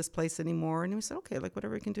afford this place anymore." And we said, "Okay, like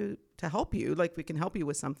whatever we can do to help you, like we can help you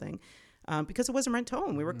with something." Because it wasn't rent to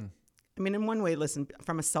own. We were, in one way, listen,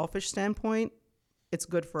 from a selfish standpoint, it's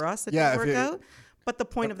good for us that it didn't work out. But the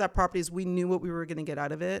point of that property is we knew what we were going to get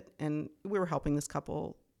out of it, and we were helping this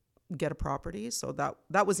couple get a property. So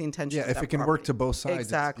that was the intention. Yeah, of if that it can property. work to both sides,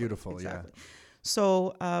 Exactly, it's beautiful. exactly. Yeah.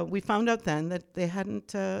 So we found out then that they hadn't,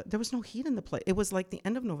 there was no heat in the place. It was like the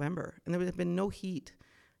end of November, and there had been no heat.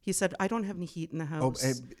 He said, "I don't have any heat in the house." Oh,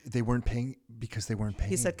 and they weren't paying because they weren't paying.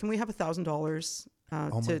 He said, "Can we have $1,000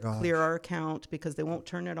 to clear our account because they won't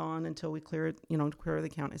turn it on until we clear it, clear the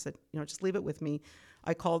account?" I said, "Just leave it with me."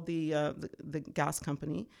 I called the gas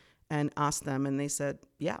company and asked them, and they said,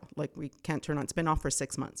 "Yeah, like we can't turn on. It's been off for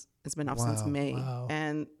 6 months. It's been off since May." Wow.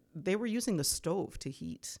 And they were using the stove to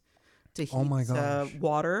heat Oh my gosh.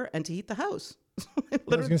 water and to heat the house. I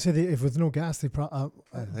was going to say, if with no gas, they probably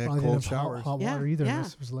had didn't cold have showers. hot water either. Yeah.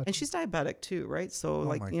 This was And she's diabetic too, right? So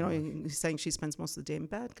my he's saying she spends most of the day in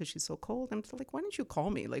bed because she's so cold. I'm just like, why don't you call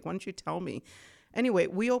me? Like, why don't you tell me? Anyway,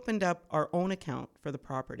 we opened up our own account for the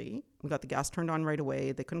property. We got the gas turned on right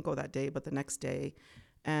away. They couldn't go that day, but the next day.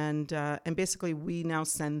 And basically we now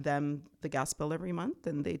send them the gas bill every month,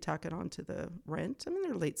 and they tack it on to the rent. I mean,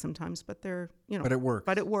 they're late sometimes, but they're, But it works.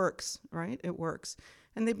 But it works, right? It works.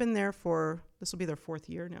 And they've been there this will be their 4th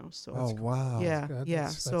year now. So wow. yeah, That's yeah.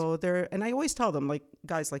 that's- So and I always tell them, like,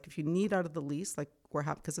 guys, like, if you need out of the lease, like, we're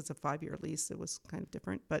happy, because it's a 5-year lease. It was kind of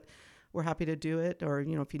different, but we're happy to do it. Or,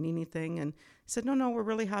 if you need anything. And he said, no, we're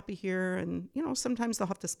really happy here. And, sometimes they'll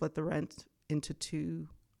have to split the rent into 2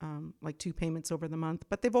 payments over the month,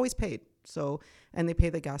 but they've always paid. So, and they pay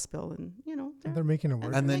the gas bill, and, they're making it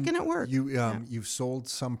work. And then making it work. You've sold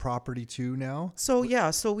some property too now? So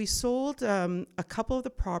we sold a couple of the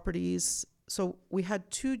properties. So we had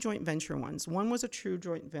 2 joint venture ones. One was a true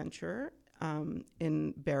joint venture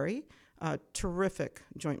in Barrie. Terrific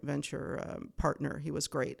joint venture partner. He was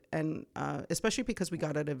great. And especially because we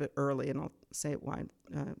got out of it early, and I'll say it why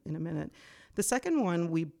in a minute. The second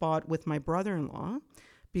one we bought with my brother-in-law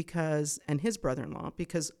and his brother-in-law,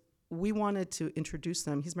 because we wanted to introduce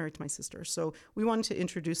them. He's married to my sister. So we wanted to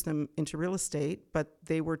introduce them into real estate, but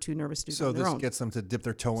they were too nervous to do it on their own. So this gets them to dip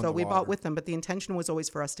their toe in the water. So we bought with them, but the intention was always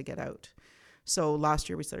for us to get out. So last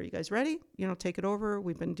year we said, are you guys ready? Take it over.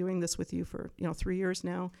 We've been doing this with you for, 3 years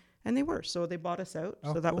now. And they were. So they bought us out.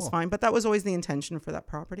 Oh, so that was fine. But that was always the intention for that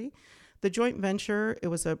property. The joint venture, it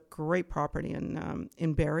was a great property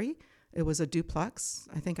in Barrie. It was a duplex.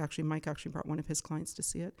 I think Mike brought one of his clients to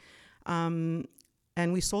see it.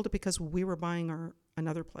 And we sold it because we were buying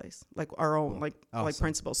another place, like our own, like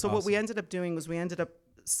principal. So what we ended up doing was we ended up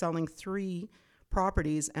selling 3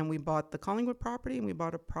 properties, and we bought the Collingwood property, and we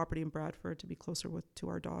bought a property in Bradford to be closer to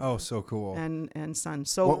our daughter. Oh, so cool. And son.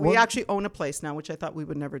 So we actually own a place now, which I thought we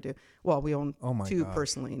would never do. Well, we own 2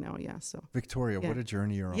 personally now. Yeah. So Victoria, what a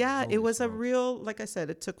journey you're on. Yeah, it was a real, like I said,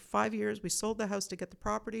 it took 5 years. We sold the house to get the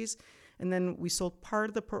properties, and then we sold part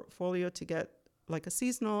of the portfolio to get like a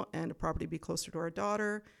seasonal and a property to be closer to our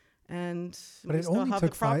daughter. But it only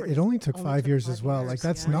took 5. It only took 5 years as well. Like,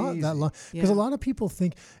 that's not that long. Because a lot of people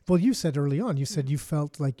think. Well, you said early on. You said you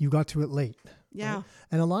felt like you got to it late. Yeah. Right?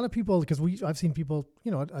 And a lot of people, because I've seen people,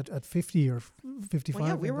 at 50 or 55. Well,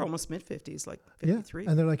 yeah, we were almost mid-50s, like 53. Yeah.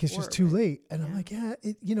 And they're like, it's just too late. And Yeah. I'm like, yeah,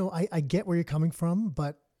 I get where you're coming from,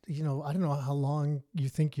 but I don't know how long you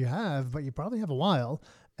think you have, but you probably have a while.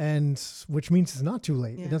 And which means it's not too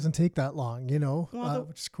late. Yeah. It doesn't take that long,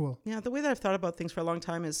 which is cool. Yeah, the way that I've thought about things for a long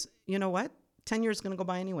time is, you know what? 10 years is going to go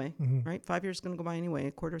by anyway, right? 5 years is going to go by anyway.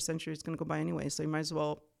 A quarter century is going to go by anyway. So you might as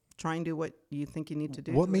well try and do what you think you need to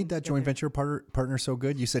do. What made that joint venture partner so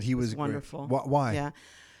good? You said he was wonderful. Why? Yeah.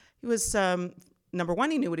 He was, number one,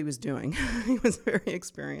 he knew what he was doing. He was very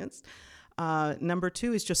experienced. Number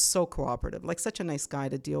 2, he's just so cooperative, like such a nice guy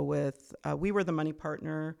to deal with. We were the money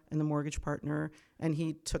partner and the mortgage partner, and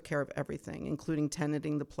he took care of everything, including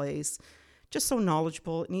tenanting the place. Just so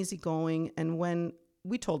knowledgeable and easygoing. And when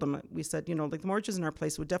we told him, we said, like, the mortgages in our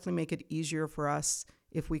place would definitely make it easier for us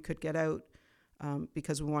if we could get out,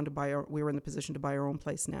 because we wanted to we were in the position to buy our own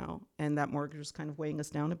place now. And that mortgage was kind of weighing us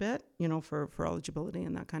down a bit, for eligibility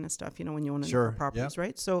and that kind of stuff, when you own a properties,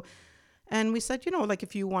 right? So, and we said, like,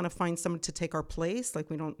 if you want to find someone to take our place, like,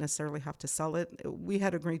 we don't necessarily have to sell it. We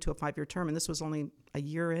had agreed to a 5-year term, and this was only a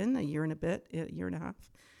year and a half.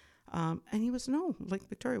 And he was, no, like,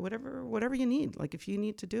 Victoria, whatever you need. Like, if you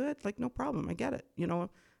need to do it, like, no problem. I get it.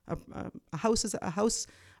 A house is a house,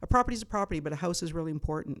 a property is a property, but a house is really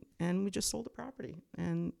important. And we just sold the property.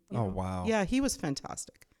 And wow. Yeah, he was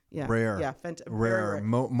fantastic. Yeah, rare. Yeah, rare.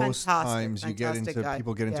 Most times you get into guy.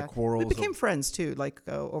 People get into quarrels. We became friends too, like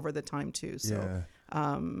over the time too. So, yeah.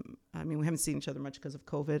 we haven't seen each other much because of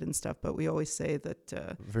COVID and stuff, but we always say that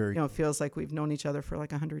it feels like we've known each other for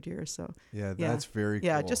like 100 years. So that's very cool.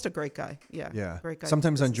 Yeah, just a great guy. Yeah, great guy.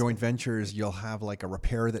 Sometimes on joint ventures, you'll have like a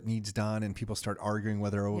repair that needs done, and people start arguing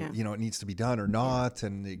whether it needs to be done or not,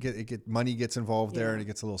 and money gets involved there, and it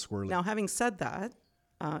gets a little squirrely. Now, having said that.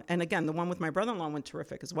 And again, the one with my brother-in-law went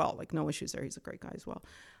terrific as well. Like, no issues there. He's a great guy as well.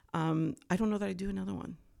 I don't know that I do another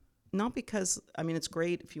one. Not because, it's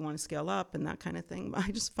great if you want to scale up and that kind of thing. But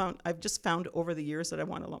I've just found over the years that I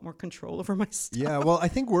want a lot more control over my stuff. Yeah, well, I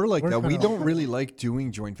think we're like that. We don't really like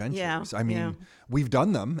doing joint ventures. Yeah, we've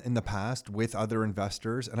done them in the past with other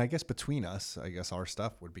investors. And I guess between us, our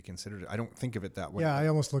stuff would be considered. I don't think of it that way. Yeah, I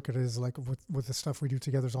almost look at it as like with the stuff we do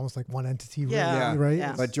together, it's almost like one entity. Yeah, right?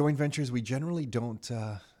 Yeah. But joint ventures, we generally don't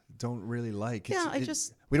really like.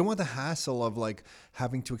 We don't want the hassle of like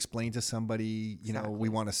having to explain to somebody, we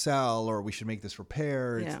want to sell or we should make this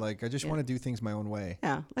repair. It's like, I just want to do things my own way.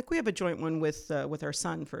 Yeah. Like we have a joint one with our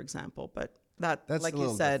son, for example, but that's like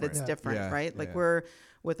you said, different. It's different, right? Like we're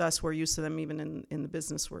used to them, even in the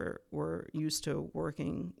business, we're used to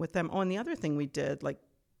working with them. Oh, and the other thing we did, like,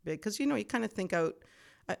 because, you kind of think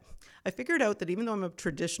I figured out that even though I'm a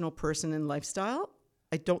traditional person in lifestyle,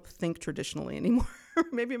 I don't think traditionally anymore.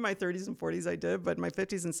 Maybe in my 30s and 40s I did, but in my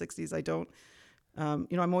 50s and 60s I don't.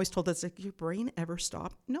 I'm always told that's like, your brain ever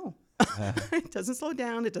stop? No, it doesn't slow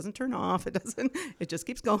down. It doesn't turn off. It just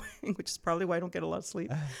keeps going, which is probably why I don't get a lot of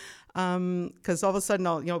sleep. Cause all of a sudden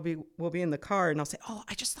we'll be in the car and I'll say, oh,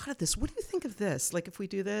 I just thought of this. What do you think of this? Like if we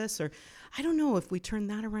do this, or I don't know, if we turn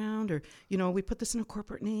that around, or, we put this in a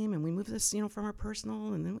corporate name and we move this, from our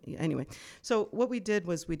personal. And then anyway, so what we did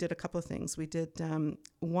was we did a couple of things. We did,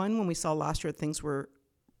 one, when we saw last year things were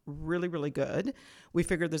really, really good, we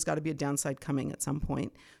figured there's got to be a downside coming at some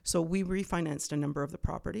point. So we refinanced a number of the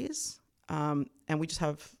properties, and we just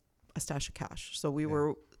have a stash of cash. So we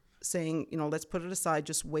were saying, let's put it aside,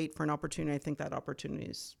 just wait for an opportunity. I think that opportunity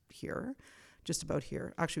is here, just about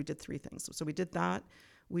here. Actually, we did three things. So we did that.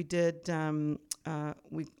 We did, I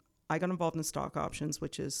got involved in stock options,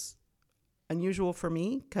 which is unusual for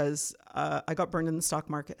me because I got burned in the stock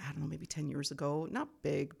market, I don't know, maybe 10 years ago. Not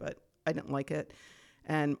big, but I didn't like it.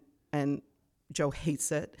 And Joe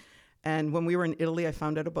hates it. And when we were in Italy, I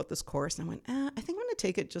found out about this course and I went, I think I'm going to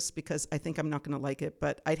take it just because I think I'm not going to like it,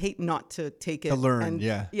 but I'd hate not to take it. To learn, and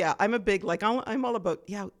yeah. I'm a big, I'm all about,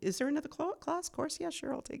 is there another class course? Yeah,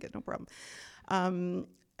 sure. I'll take it. No problem.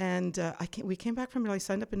 We came back from Italy,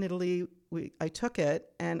 signed up in Italy. I took it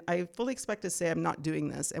and I fully expect to say I'm not doing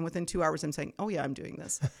this. And within 2 hours, I'm saying, oh yeah, I'm doing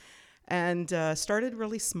this. And started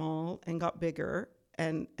really small and got bigger.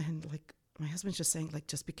 And like, my husband's just saying, like,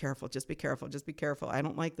 just be careful, just be careful, just be careful. I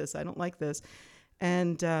don't like this. I don't like this.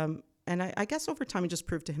 And I guess over time, it just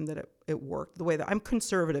proved to him that it worked the way that I'm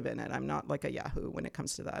conservative in it. I'm not like a Yahoo when it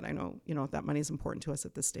comes to that. I know, that money is important to us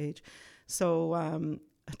at this stage. So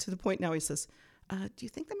to the point now he says, do you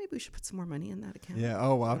think that maybe we should put some more money in that account? Yeah.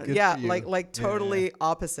 Oh, wow. Good yeah. for you. Like totally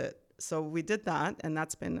opposite. So we did that. And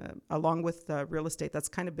that's been, along with real estate, that's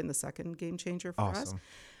kind of been the second game changer for us.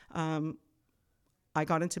 I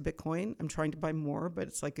got into Bitcoin. I'm trying to buy more, but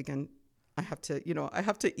it's like, again, I have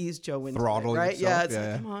to ease Joe into Throttle it, right? yourself. Yeah, it's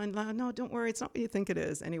like, come on, no, don't worry. It's not what you think it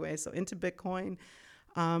is. Anyway, so into Bitcoin.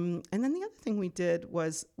 And then the other thing we did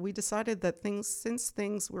was we decided that since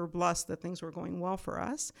things were blessed, that things were going well for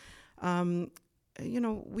us,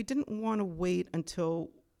 we didn't want to wait until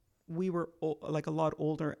we were like a lot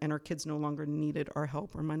older and our kids no longer needed our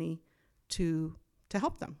help or money to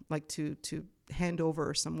help them, like to hand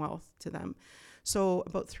over some wealth to them. So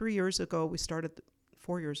about 4 years ago, we started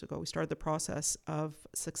the process of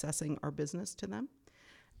successing our business to them.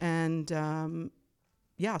 And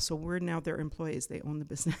so we're now their employees. They own the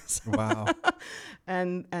business. Wow.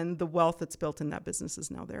 and the wealth that's built in that business is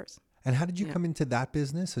now theirs. And how did you come into that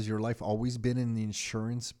business? Has your life always been in the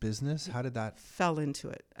insurance business? How did that? Fell into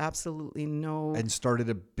it. Absolutely no. And started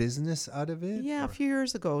a business out of it? Yeah, a few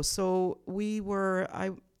years ago. So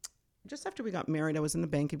just after we got married, I was in the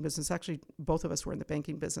banking business. Actually, both of us were in the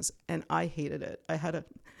banking business, and I hated it. I had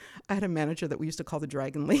a manager that we used to call the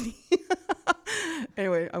Dragon Lady.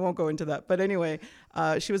 Anyway, I won't go into that. But anyway,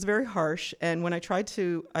 she was very harsh. And when I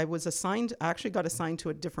actually got assigned to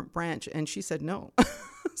a different branch, and she said no.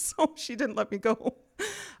 So she didn't let me go.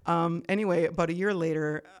 Anyway, about a year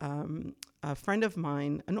later, a friend of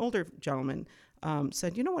mine, an older gentleman,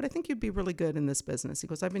 said, you know what, I think you'd be really good in this business. He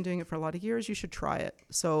goes, I've been doing it for a lot of years. You should try it.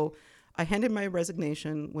 So I handed my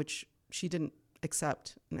resignation, which she didn't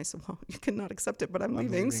accept. And I said, well, you cannot accept it, but I'm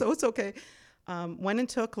leaving, so it's okay. Went and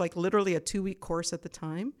took like literally a 2-week course at the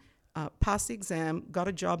time, passed the exam, got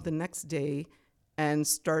a job the next day, and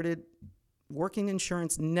started working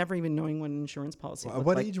insurance, never even knowing what an insurance policy looked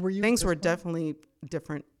what like. age were you? Things were definitely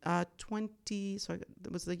different. 20, so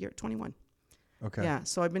it was the year 21. Okay. Yeah,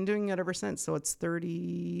 so I've been doing it ever since. So it's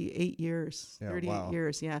 38 years. Yeah, 38 wow.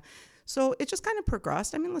 years, yeah. So it just kind of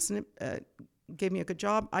progressed. I mean, listen, it gave me a good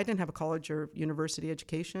job. I didn't have a college or university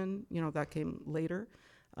education. That came later.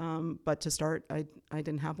 But to start, I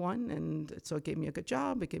didn't have one. And so it gave me a good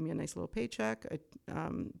job. It gave me a nice little paycheck.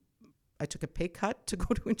 I took a pay cut to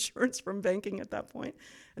go to insurance from banking at that point.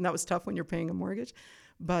 And that was tough when you're paying a mortgage.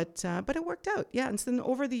 But it worked out. Yeah. And so then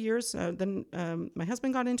over the years, my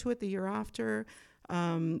husband got into it the year after.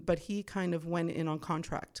 But he kind of went in on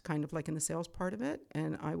contract, kind of like in the sales part of it.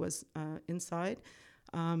 And I was inside.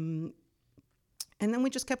 And then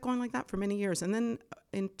we just kept going like that for many years. And then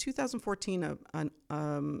in 2014,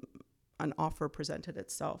 an offer presented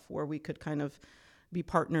itself where we could kind of be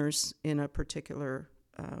partners in a particular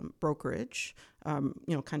brokerage, kind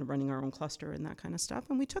of running our own cluster and that kind of stuff.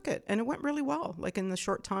 And we took it, and it went really well. Like in the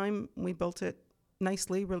short time, we built it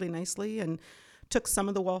really nicely, and took some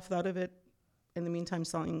of the wealth out of it. In the meantime,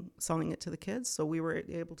 selling it to the kids. So we were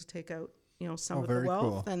able to take out, some of the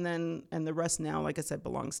wealth, and the rest now, like I said,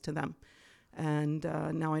 belongs to them. And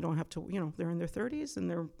now I don't have to, they're in their 30s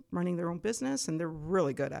and they're running their own business and they're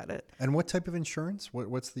really good at it. And what type of insurance?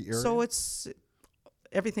 What's the area? So it's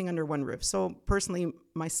everything under one roof. So personally,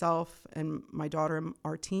 myself and my daughter,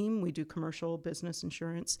 our team, we do commercial business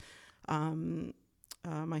insurance.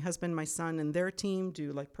 My husband, my son, and their team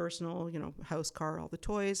do like personal, house, car, all the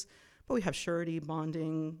toys. But we have surety,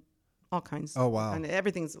 bonding, all kinds. Oh, wow. And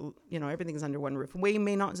everything's under one roof. We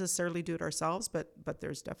may not necessarily do it ourselves, but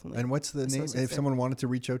there's definitely. And what's the name? If someone wanted to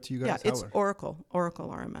reach out to you guys? Yeah, it's Oracle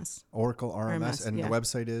RMS. Oracle RMS. And the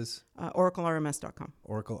website is? OracleRMS.com.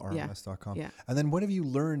 OracleRMS.com. Yeah. And then what have you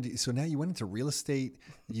learned? So now you went into real estate.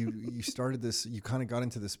 You started this, you kind of got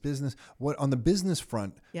into this business. What on the business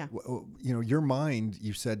front, your mind,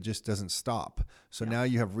 you said, just doesn't stop. So now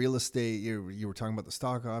you have real estate. You were talking about the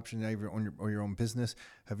stock option. Now you're on your own business.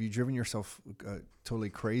 Have you driven yourself totally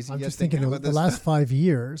crazy? I'm just thinking about the last 5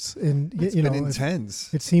 years. And it's been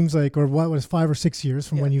intense. It seems like, or what was 5 or 6 years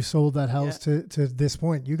from when you sold that house to this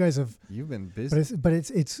point. You guys have. You've been busy. But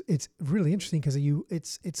it's really interesting because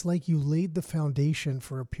it's like you laid the foundation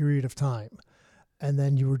for a period of time. And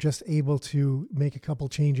then you were just able to make a couple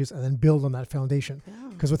changes and then build on that foundation.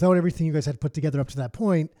 Because without everything you guys had put together up to that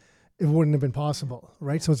point, it wouldn't have been possible,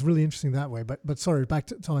 right? So it's really interesting that way. But sorry, back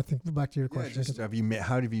to Tom. I think back to your question.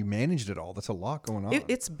 How have you managed it all? That's a lot going on.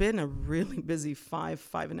 It's been a really busy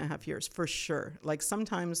 5.5 years for sure. Like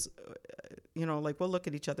sometimes, like we'll look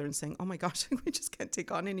at each other and saying, "Oh my gosh, we just can't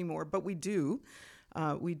take on anymore." But we do,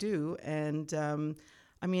 and.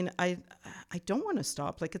 I mean, I don't want to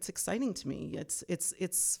stop. Like, it's exciting to me.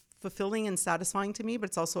 It's fulfilling and satisfying to me, but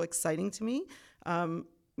it's also exciting to me. My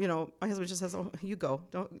husband just says, "Oh, you go.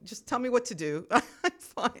 Don't just tell me what to do. I'm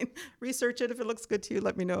fine. Research it. If it looks good to you,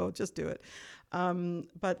 let me know. Just do it."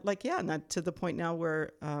 But not to the point now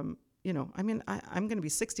where, I'm going to be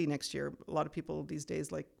 60 next year. A lot of people these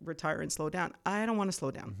days retire and slow down. I don't want to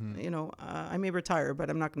slow down. Mm-hmm. I may retire,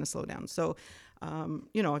 but I'm not going to slow down. So,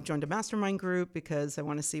 I've joined a mastermind group because I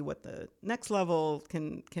want to see what the next level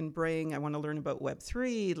can bring. I want to learn about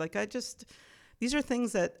Web3. These are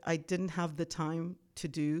things that I didn't have the time to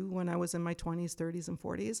do when I was in my 20s, 30s, and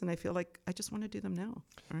 40s. And I feel like I just want to do them now.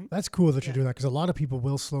 Right? That's cool that you do that, because a lot of people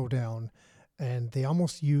will slow down and they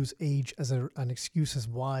almost use age as an excuse as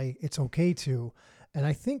why it's okay to. And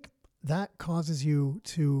I think that causes you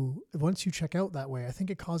to, once you check out that way, I think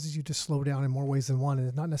it causes you to slow down in more ways than one,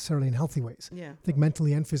 and not necessarily in healthy ways. Yeah. I think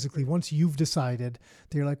mentally and physically, once you've decided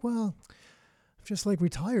that you're like, well, I'm just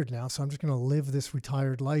retired now, so I'm just going to live this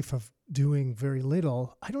retired life of doing very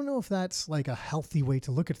little. I don't know if that's a healthy way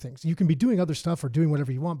to look at things. You can be doing other stuff or doing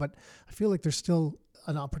whatever you want, but I feel like there's still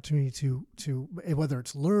an opportunity to whether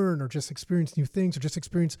it's learn or just experience new things or just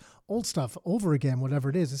experience old stuff over again, whatever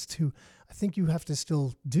it is I think you have to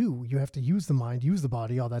still you have to use the mind, use the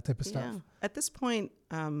body, all that type of stuff. At this point,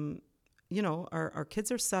 our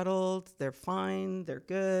kids are settled, they're fine, they're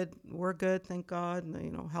good, we're good, thank God,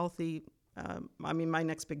 healthy. My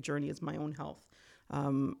next big journey is my own health.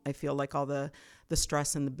 I feel like all the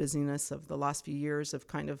stress and the busyness of the last few years have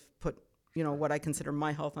kind of put what I consider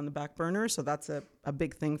my health on the back burner. So that's a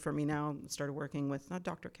big thing for me now. Started working with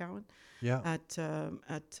Dr. Cowan at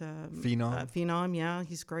Phenom. Yeah,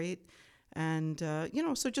 he's great. And,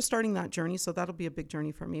 so just starting that journey. So that'll be a big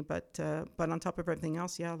journey for me. But on top of everything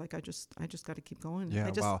else, I just got to keep going. Yeah,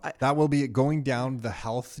 that will be going down the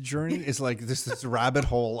health journey is this rabbit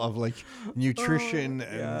hole of nutrition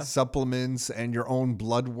and supplements and your own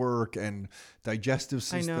blood work and digestive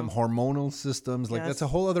system, hormonal systems. That's a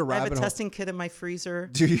whole other rabbit hole. I have a testing kit in my freezer.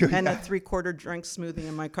 Do you? And a 3/4 drink smoothie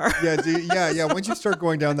in my car. Yeah. Once you start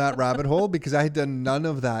going down that rabbit hole, because I had done none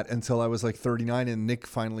of that until I was 39, and Nick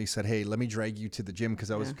finally said, "Hey, let me drag you to the gym,"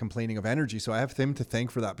 because I was complaining of energy. So I have him to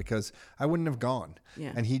thank for that, because I wouldn't have gone.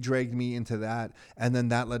 Yeah. And he dragged me into that, and then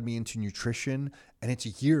that led me into nutrition. And it's a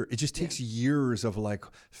year. It just takes years of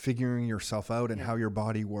figuring yourself out and how your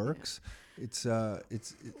body works. Yeah.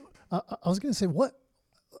 I was going to say, what,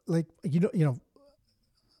 I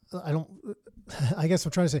don't, I guess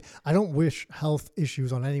I'm trying to say, I don't wish health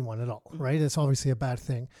issues on anyone at all, right? It's obviously a bad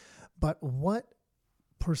thing. But what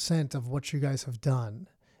 % of what you guys have done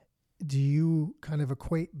do you kind of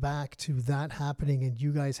equate back to that happening and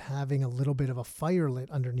you guys having a little bit of a fire lit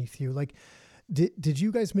underneath you? Did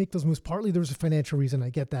you guys make those moves? Partly there was a financial reason. I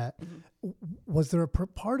get that. Mm-hmm. Was there a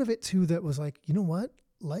part of it too that was you know what?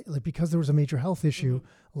 Because there was a major health issue,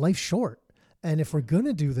 life's short. And if we're going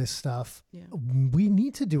to do this stuff, we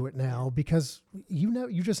need to do it now, because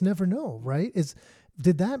you just never know, right?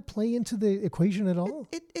 Did that play into the equation at all?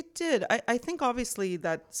 It did. I think obviously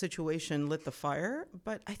that situation lit the fire,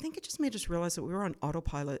 but I think it just made us realize that we were on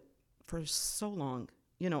autopilot for so long.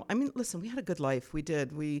 I mean, listen, we had a good life. We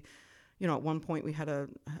did. At one point we had a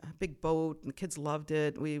big boat and the kids loved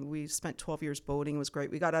it. We spent 12 years boating. It was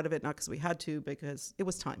great. We got out of it not because we had to, because it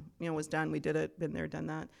was time. It was done. We did it, been there, done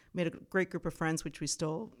that. Made a great group of friends, which we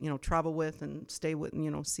still, travel with and stay with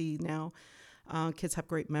and, see now. Kids have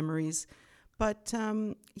great memories. But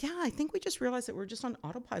I think we just realized that we're just on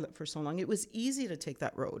autopilot for so long. It was easy to take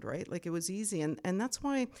that road, right? Like it was easy. And that's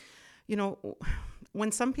why,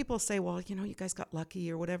 when some people say, well, you guys got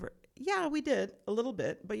lucky or whatever. Yeah, we did a little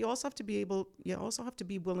bit, but you also have to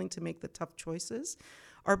be willing to make the tough choices.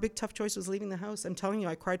 Our big tough choice was leaving the house. I'm telling you,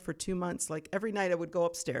 I cried for 2 months. Like every night I would go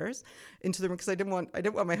upstairs into the room because I didn't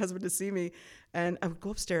want my husband to see me. And I would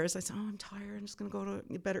go upstairs. I said, I'm tired. I'm just going to go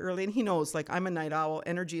to bed early. And he knows, like, I'm a night owl.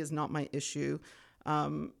 Energy is not my issue.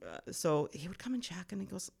 So he would come and check and he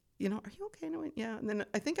goes, are you okay? And I went, yeah. And then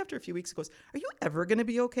I think after a few weeks he goes, are you ever going to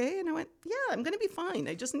be okay? And I went, yeah, I'm going to be fine.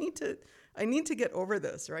 I need to get over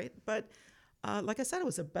this. Right. But like I said, it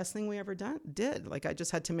was the best thing we ever did. Like I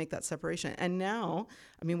just had to make that separation. And now,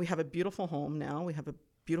 I mean, we have a beautiful home now. We have a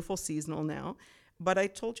beautiful seasonal now. But I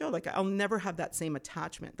told Joe, like, I'll never have that same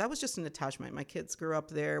attachment. That was just an attachment. My kids grew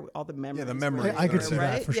up there, all the memories. Yeah, the memories. I could see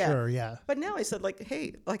that for sure, yeah. But now I said, like,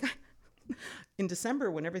 hey, like, in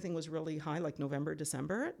December, when everything was really high, like November,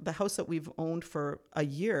 December, the house that we've owned for a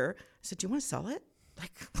year, I said, do you want to sell it?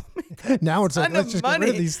 Like, now it's like, let's just get rid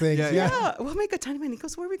of these things. Yeah, we'll make a ton of money. He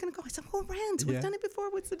goes, where are we going to go? I said, well, rent. We've done it before.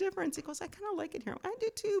 What's the difference? He goes, I kind of like it here. I do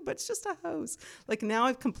too, but it's just a house. Like now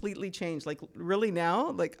I've completely changed. Like really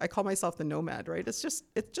now, like I call myself the nomad, right? It's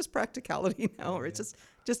just practicality now, or it's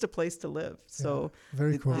just a place to live. So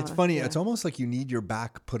very cool. It's funny. It's almost like you need your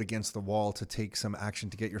back put against the wall to take some action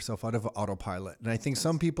to get yourself out of autopilot. And I think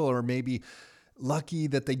some people are maybe lucky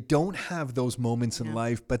that they don't have those moments in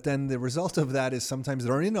life, but then the result of that is sometimes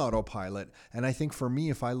they're in autopilot. And I think for me,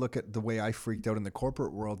 if I look at the way I freaked out in the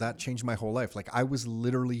corporate world, that changed my whole life. Like I was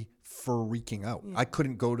literally freaking out. I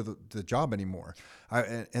couldn't go to the job anymore.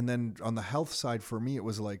 And then on the health side for me, it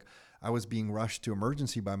was like I was being rushed to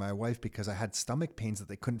emergency by my wife because I had stomach pains that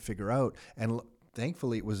they couldn't figure out. And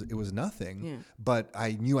thankfully it was nothing, but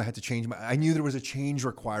I knew I had to change I knew there was a change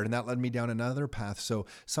required, and that led me down another path. So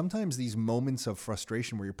sometimes these moments of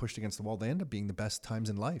frustration where you're pushed against the wall, they end up being the best times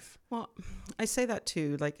in life. Well, I say that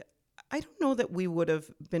too. Like, I don't know that we would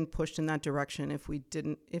have been pushed in that direction if we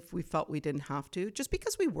felt we didn't have to, just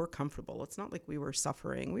because we were comfortable. It's not like we were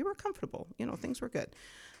suffering. We were comfortable, things were good.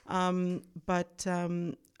 I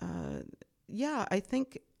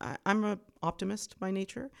think I'm an optimist by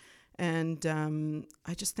nature. And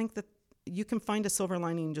I just think that you can find a silver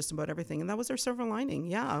lining in just about everything. And that was our silver lining.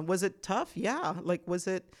 Yeah. Was it tough? Yeah. Like, was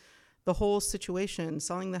it the whole situation,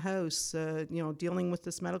 selling the house, dealing with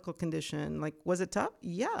this medical condition? Like, was it tough?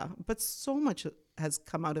 Yeah. But so much has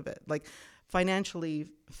come out of it. Like, financially,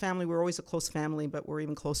 family, we're always a close family, but we're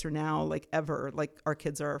even closer now, like ever. Like, our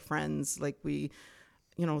kids are our friends. Like,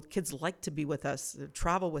 kids like to be with us,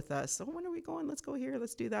 travel with us. Oh, when are we going? Let's go here.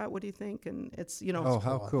 Let's do that. What do you think? And it's, oh,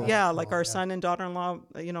 how cool. Yeah. Like our son and daughter-in-law,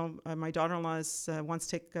 my daughter-in-law wants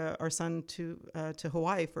to take our son to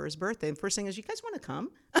Hawaii for his birthday. And the first thing is, you guys want to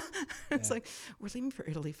come? It's like, we're leaving for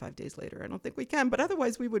Italy 5 days later. I don't think we can, but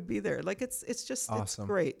otherwise we would be there. Like it's just, awesome. It's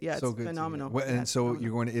great. Yeah. So it's good phenomenal. And so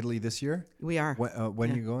you're going to Italy this year? We are.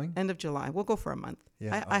 When are you going? End of July. We'll go for a month.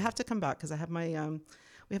 Yeah. I have to come back because I have my,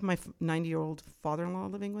 we have my 90-year-old father-in-law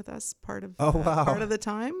living with us part of the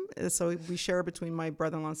time. So we share between my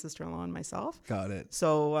brother-in-law and sister-in-law and myself. Got it.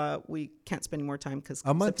 So we can't spend any more time because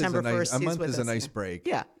September 1st, a month is a nice break.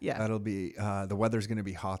 Yeah. That'll be the weather's going to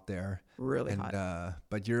be hot there. Really hot.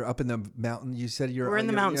 But you're up in the mountain. You said we're in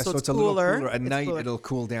the mountains, so it's a cooler. little cooler. At night it'll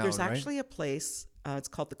cool down. There's actually a place. It's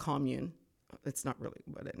called the Commune. It's not really,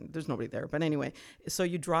 but there's nobody there. But anyway, so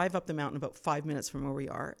you drive up the mountain about 5 minutes from where we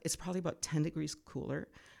are. It's probably about 10 degrees cooler.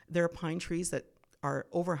 There are pine trees that are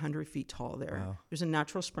over 100 feet tall there. Wow. There's a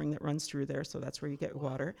natural spring that runs through there, so that's where you get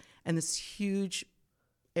water. And this huge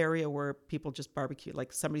area where people just barbecue.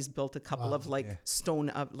 Like somebody's built a couple of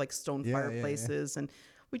stone fireplaces, and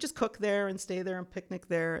we just cook there and stay there and picnic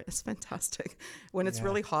there. It's fantastic. When it's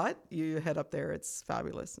really hot, you head up there. It's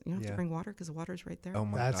fabulous. You don't have to bring water because the water's right there. Oh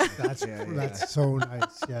my God. That's so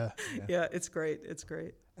nice. Yeah. Yeah, it's great. It's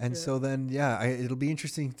great. And so then, it'll be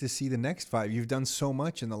interesting to see the next 5. You've done so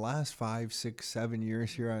much in the last 5, 6, 7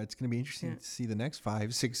 years here. It's going to be interesting to see the next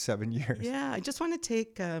 5, 6, 7 years. Yeah, I just want to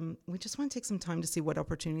take, we just want to take some time to see what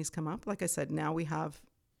opportunities come up. Like I said, now we have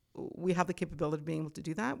we have the capability of being able to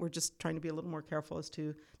do that. We're just trying to be a little more careful as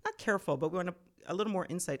to, not careful, but we want a little more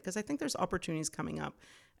insight, because I think there's opportunities coming up,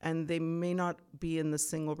 and they may not be in the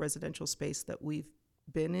single residential space that we've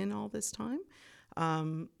been in all this time.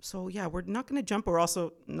 So yeah, we're not going to jump. We're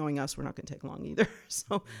also, knowing us, we're not going to take long either.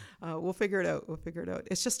 So we'll figure it out.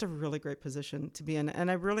 It's just a really great position to be in,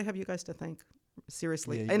 and I really have you guys to thank.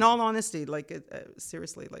 Seriously, in all honesty,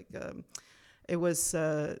 seriously, it was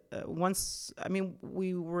once. I mean,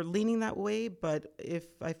 we were leaning that way, but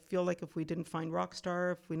I feel like if we didn't find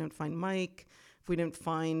Rockstar, if we didn't find Mike, if we didn't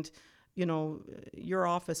find, your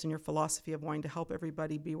office and your philosophy of wanting to help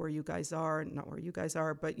everybody be where you guys are, not where you guys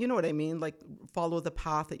are, but you know what I mean, like follow the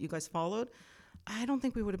path that you guys followed, I don't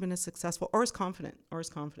think we would have been as successful or as confident,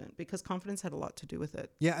 because confidence had a lot to do with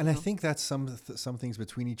it. Yeah, and I think that's some things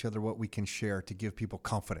between each other, what we can share to give people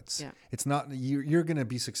confidence. Yeah. It's not, you're going to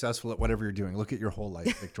be successful at whatever you're doing. Look at your whole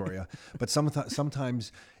life, Victoria. But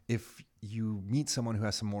sometimes if you meet someone who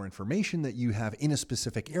has some more information that you have in a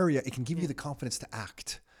specific area, it can give you the confidence to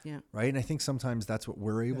act. Yeah. Right. And I think sometimes that's what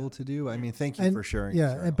we're able to do. I mean, thank you for sharing.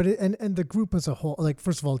 Yeah. But and the group as a whole, like,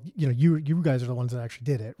 first of all, you guys are the ones that actually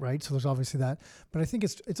did it. Right. So there's obviously that. But I think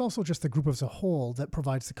it's also just the group as a whole that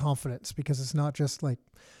provides the confidence, because it's not just like,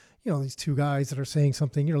 these two guys that are saying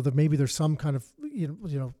something, that maybe there's some kind of,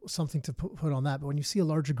 something to put on that. But when you see a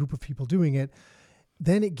larger group of people doing it,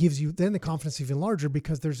 then it gives you the confidence even larger,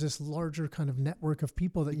 because there's this larger kind of network of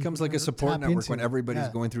people that becomes like a support network when everybody's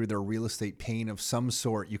going through their real estate pain of some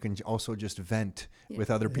sort. You can also just vent with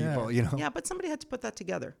other people, Yeah, but somebody had to put that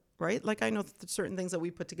together, right? Like, I know certain things that we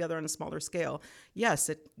put together on a smaller scale. Yes,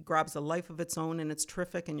 it grabs a life of its own, and it's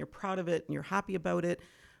terrific, and you're proud of it, and you're happy about it.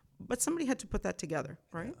 But somebody had to put that together,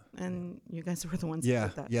 right? Yeah. And you guys were the ones who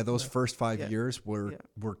did that. Yeah, those first 5 years were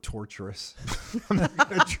torturous. I'm not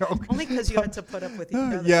gonna joke. Only because you had to put up with each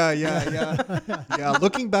other. Yeah.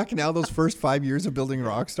 Looking back now, those first 5 years of building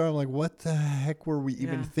Rockstar, I'm like, what the heck were we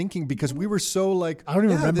even thinking? Because we were so like, I don't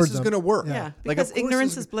even remember this is going to work. Yeah, because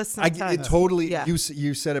ignorance is bliss sometimes.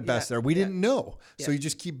 You said it best there. We didn't know. So you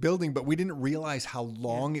just keep building, but we didn't realize how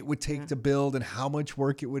long it would take to build and how much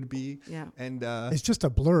work it would be. Yeah. And it's just a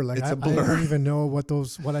blur. Like, I don't even know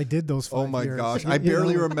what I did those 5 years. Oh my gosh. I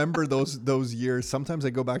barely remember those years. Sometimes I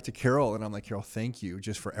go back to Carol and I'm like, Carol, thank you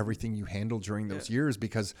just for everything you handled during those years,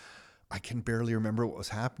 because I can barely remember what was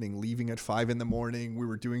happening. Leaving at 5 a.m, we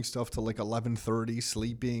were doing stuff till like 11:30,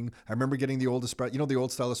 sleeping. I remember getting the old espresso, the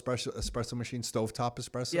old style espresso machine, stovetop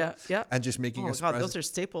espresso. Yeah. And just making espresso. God, those are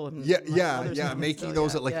staple. Making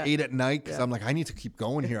those at like 8 at night, because I'm like, I need to keep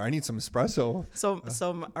going here. I need some espresso.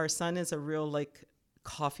 So our son is a real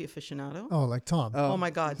coffee aficionado. Oh, like Tom. Oh my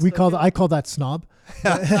God. I call that snob.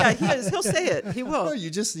 Yeah, he is. He'll say it. He will. No,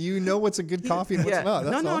 you know what's a good coffee and what's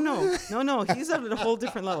not. No. He's at a whole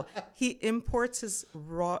different level. He imports his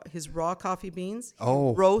raw coffee beans. He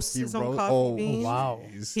roasts his own coffee beans. Wow.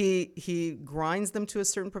 He grinds them to a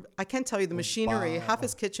certain. I can't tell you the machinery. Wow. Half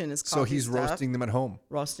his kitchen is coffee. So he's roasting them at home.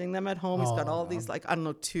 He's got all these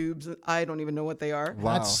tubes. I don't even know what they are.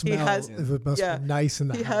 Wow. That smell it must be nice in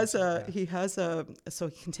the house. He has a. So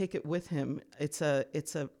he can take it with him. It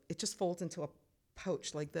just folds into a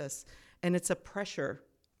pouch like this, and it's a pressure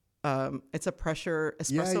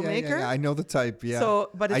espresso maker. Yeah, I know the type. Yeah.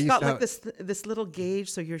 So, but it's got like this little gauge,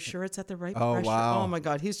 so you're sure it's at the right pressure. Wow. Oh my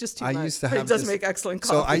God, he's just too much. Used to have. He does make excellent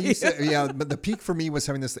coffee. So I used to, but the peak for me was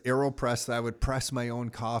having this AeroPress that I would press my own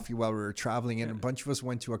coffee while we were traveling, and a bunch of us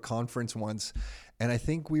went to a conference once. And I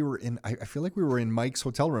think I feel like we were in Mike's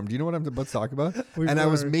hotel room. Do you know what I'm about to talk about? I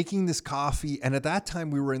was making this coffee. And at that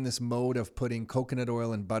time, we were in this mode of putting coconut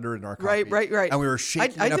oil and butter in our coffee. Right. And we were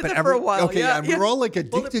shaking it I up. did that for a while. Okay, and we were all like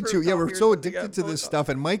addicted to it. Yeah, we were so addicted to this stuff.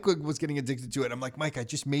 And Mike was getting addicted to it. I'm like, Mike, I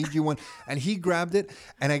just made you one. And he grabbed it.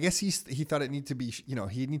 And I guess he thought it needed to be,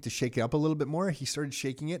 he'd need to shake it up a little bit more. He started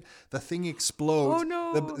shaking it. The thing explodes. Oh,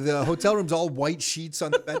 no. The hotel room's all white sheets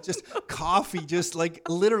on the bed. Just coffee, just like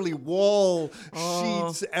literally wall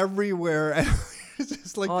sheets everywhere. And it's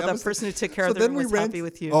just like that person who took care of the room was happy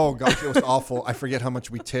with you. Oh gosh, it was awful. I forget how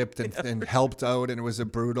much we tipped and helped out, and it was a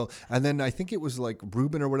brutal. And then I think it was like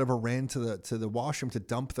Ruben or whatever ran to the washroom to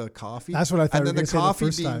dump the coffee. That's what I thought. And then the coffee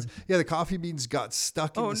beans, time. the coffee beans got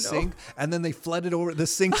stuck in the sink, and then they flooded over. The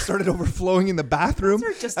sink started overflowing in the bathroom.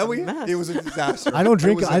 Just a mess. It was a disaster. I don't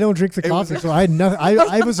drink the coffee, so I had nothing.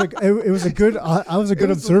 I was a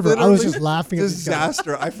good observer. I was just laughing at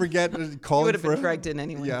disaster. I forget. You would have been dragged in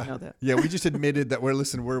anyway. Yeah, you know that. Yeah. We just admitted that we're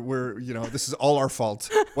this is all our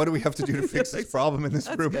fault. What do we have to do to fix this problem in this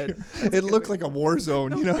room? It looked like a war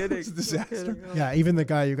zone. It's a disaster. Yeah, even the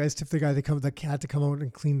guy, you guys tipped the guy that had to come out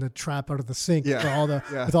and clean the trap out of the sink with all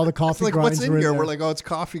the coffee like, grinds. What's in here? We're like, oh, it's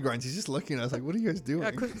coffee grinds. He's just looking at us like, what are you guys doing?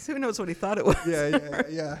 Yeah, who knows what he thought it was?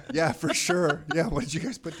 Yeah, for sure. Yeah, what did you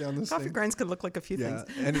guys put down this Coffee thing? grinds could look like a few things.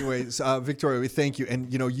 Anyways, Victoria, we thank you.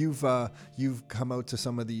 And you've come out to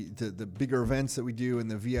some of the bigger events that we do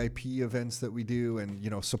and the VIP events that we do,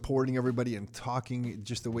 and supporting everybody and talking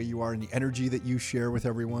just the way you are and the energy that you share with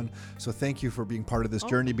everyone. So thank you for being part of this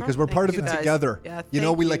journey, because we're part of it together. Yeah,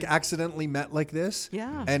 we like accidentally met like this.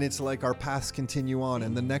 Yeah. And it's like our paths continue on,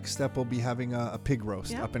 and the next step will be having a pig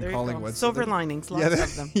roast up in Collingwood. Silver linings, lots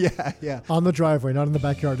of them. Yeah. On the driveway, not in the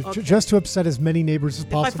backyard, just to upset as many neighbors as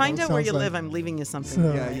possible. If I find out where you live, I'm leaving you something.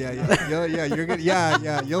 Yeah. You're good.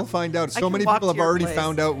 Yeah. You'll find out. So many people have already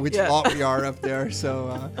found out which lot we are up there.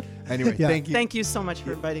 So anyway, thank you. Thank you so much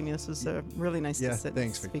for inviting me. This was really nice to sit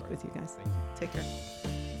and speak Victoria. with you guys. Take care.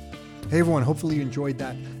 Hey everyone, hopefully you enjoyed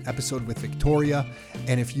that episode with Victoria.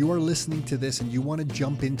 And if you are listening to this and you want to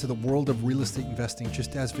jump into the world of real estate investing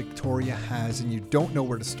just as Victoria has, and you don't know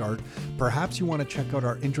where to start, perhaps you want to check out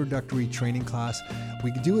our introductory training class.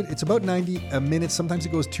 We do it, it's about 90 minutes. Sometimes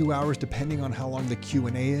it goes 2 hours depending on how long the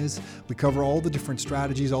Q&A is. We cover all the different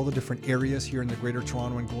strategies, all the different areas here in the Greater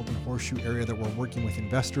Toronto and Golden Horseshoe area that we're working with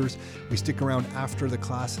investors. We stick around after the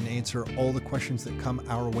class and answer all the questions that come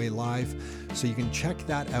our way live. So you can check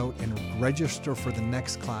that out and register for the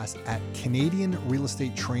next class at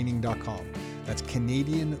CanadianRealEstateTraining.com. That's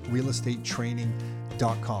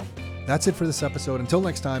CanadianRealEstateTraining.com. That's it for this episode. Until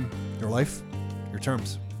next time, your life, your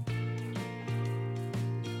terms.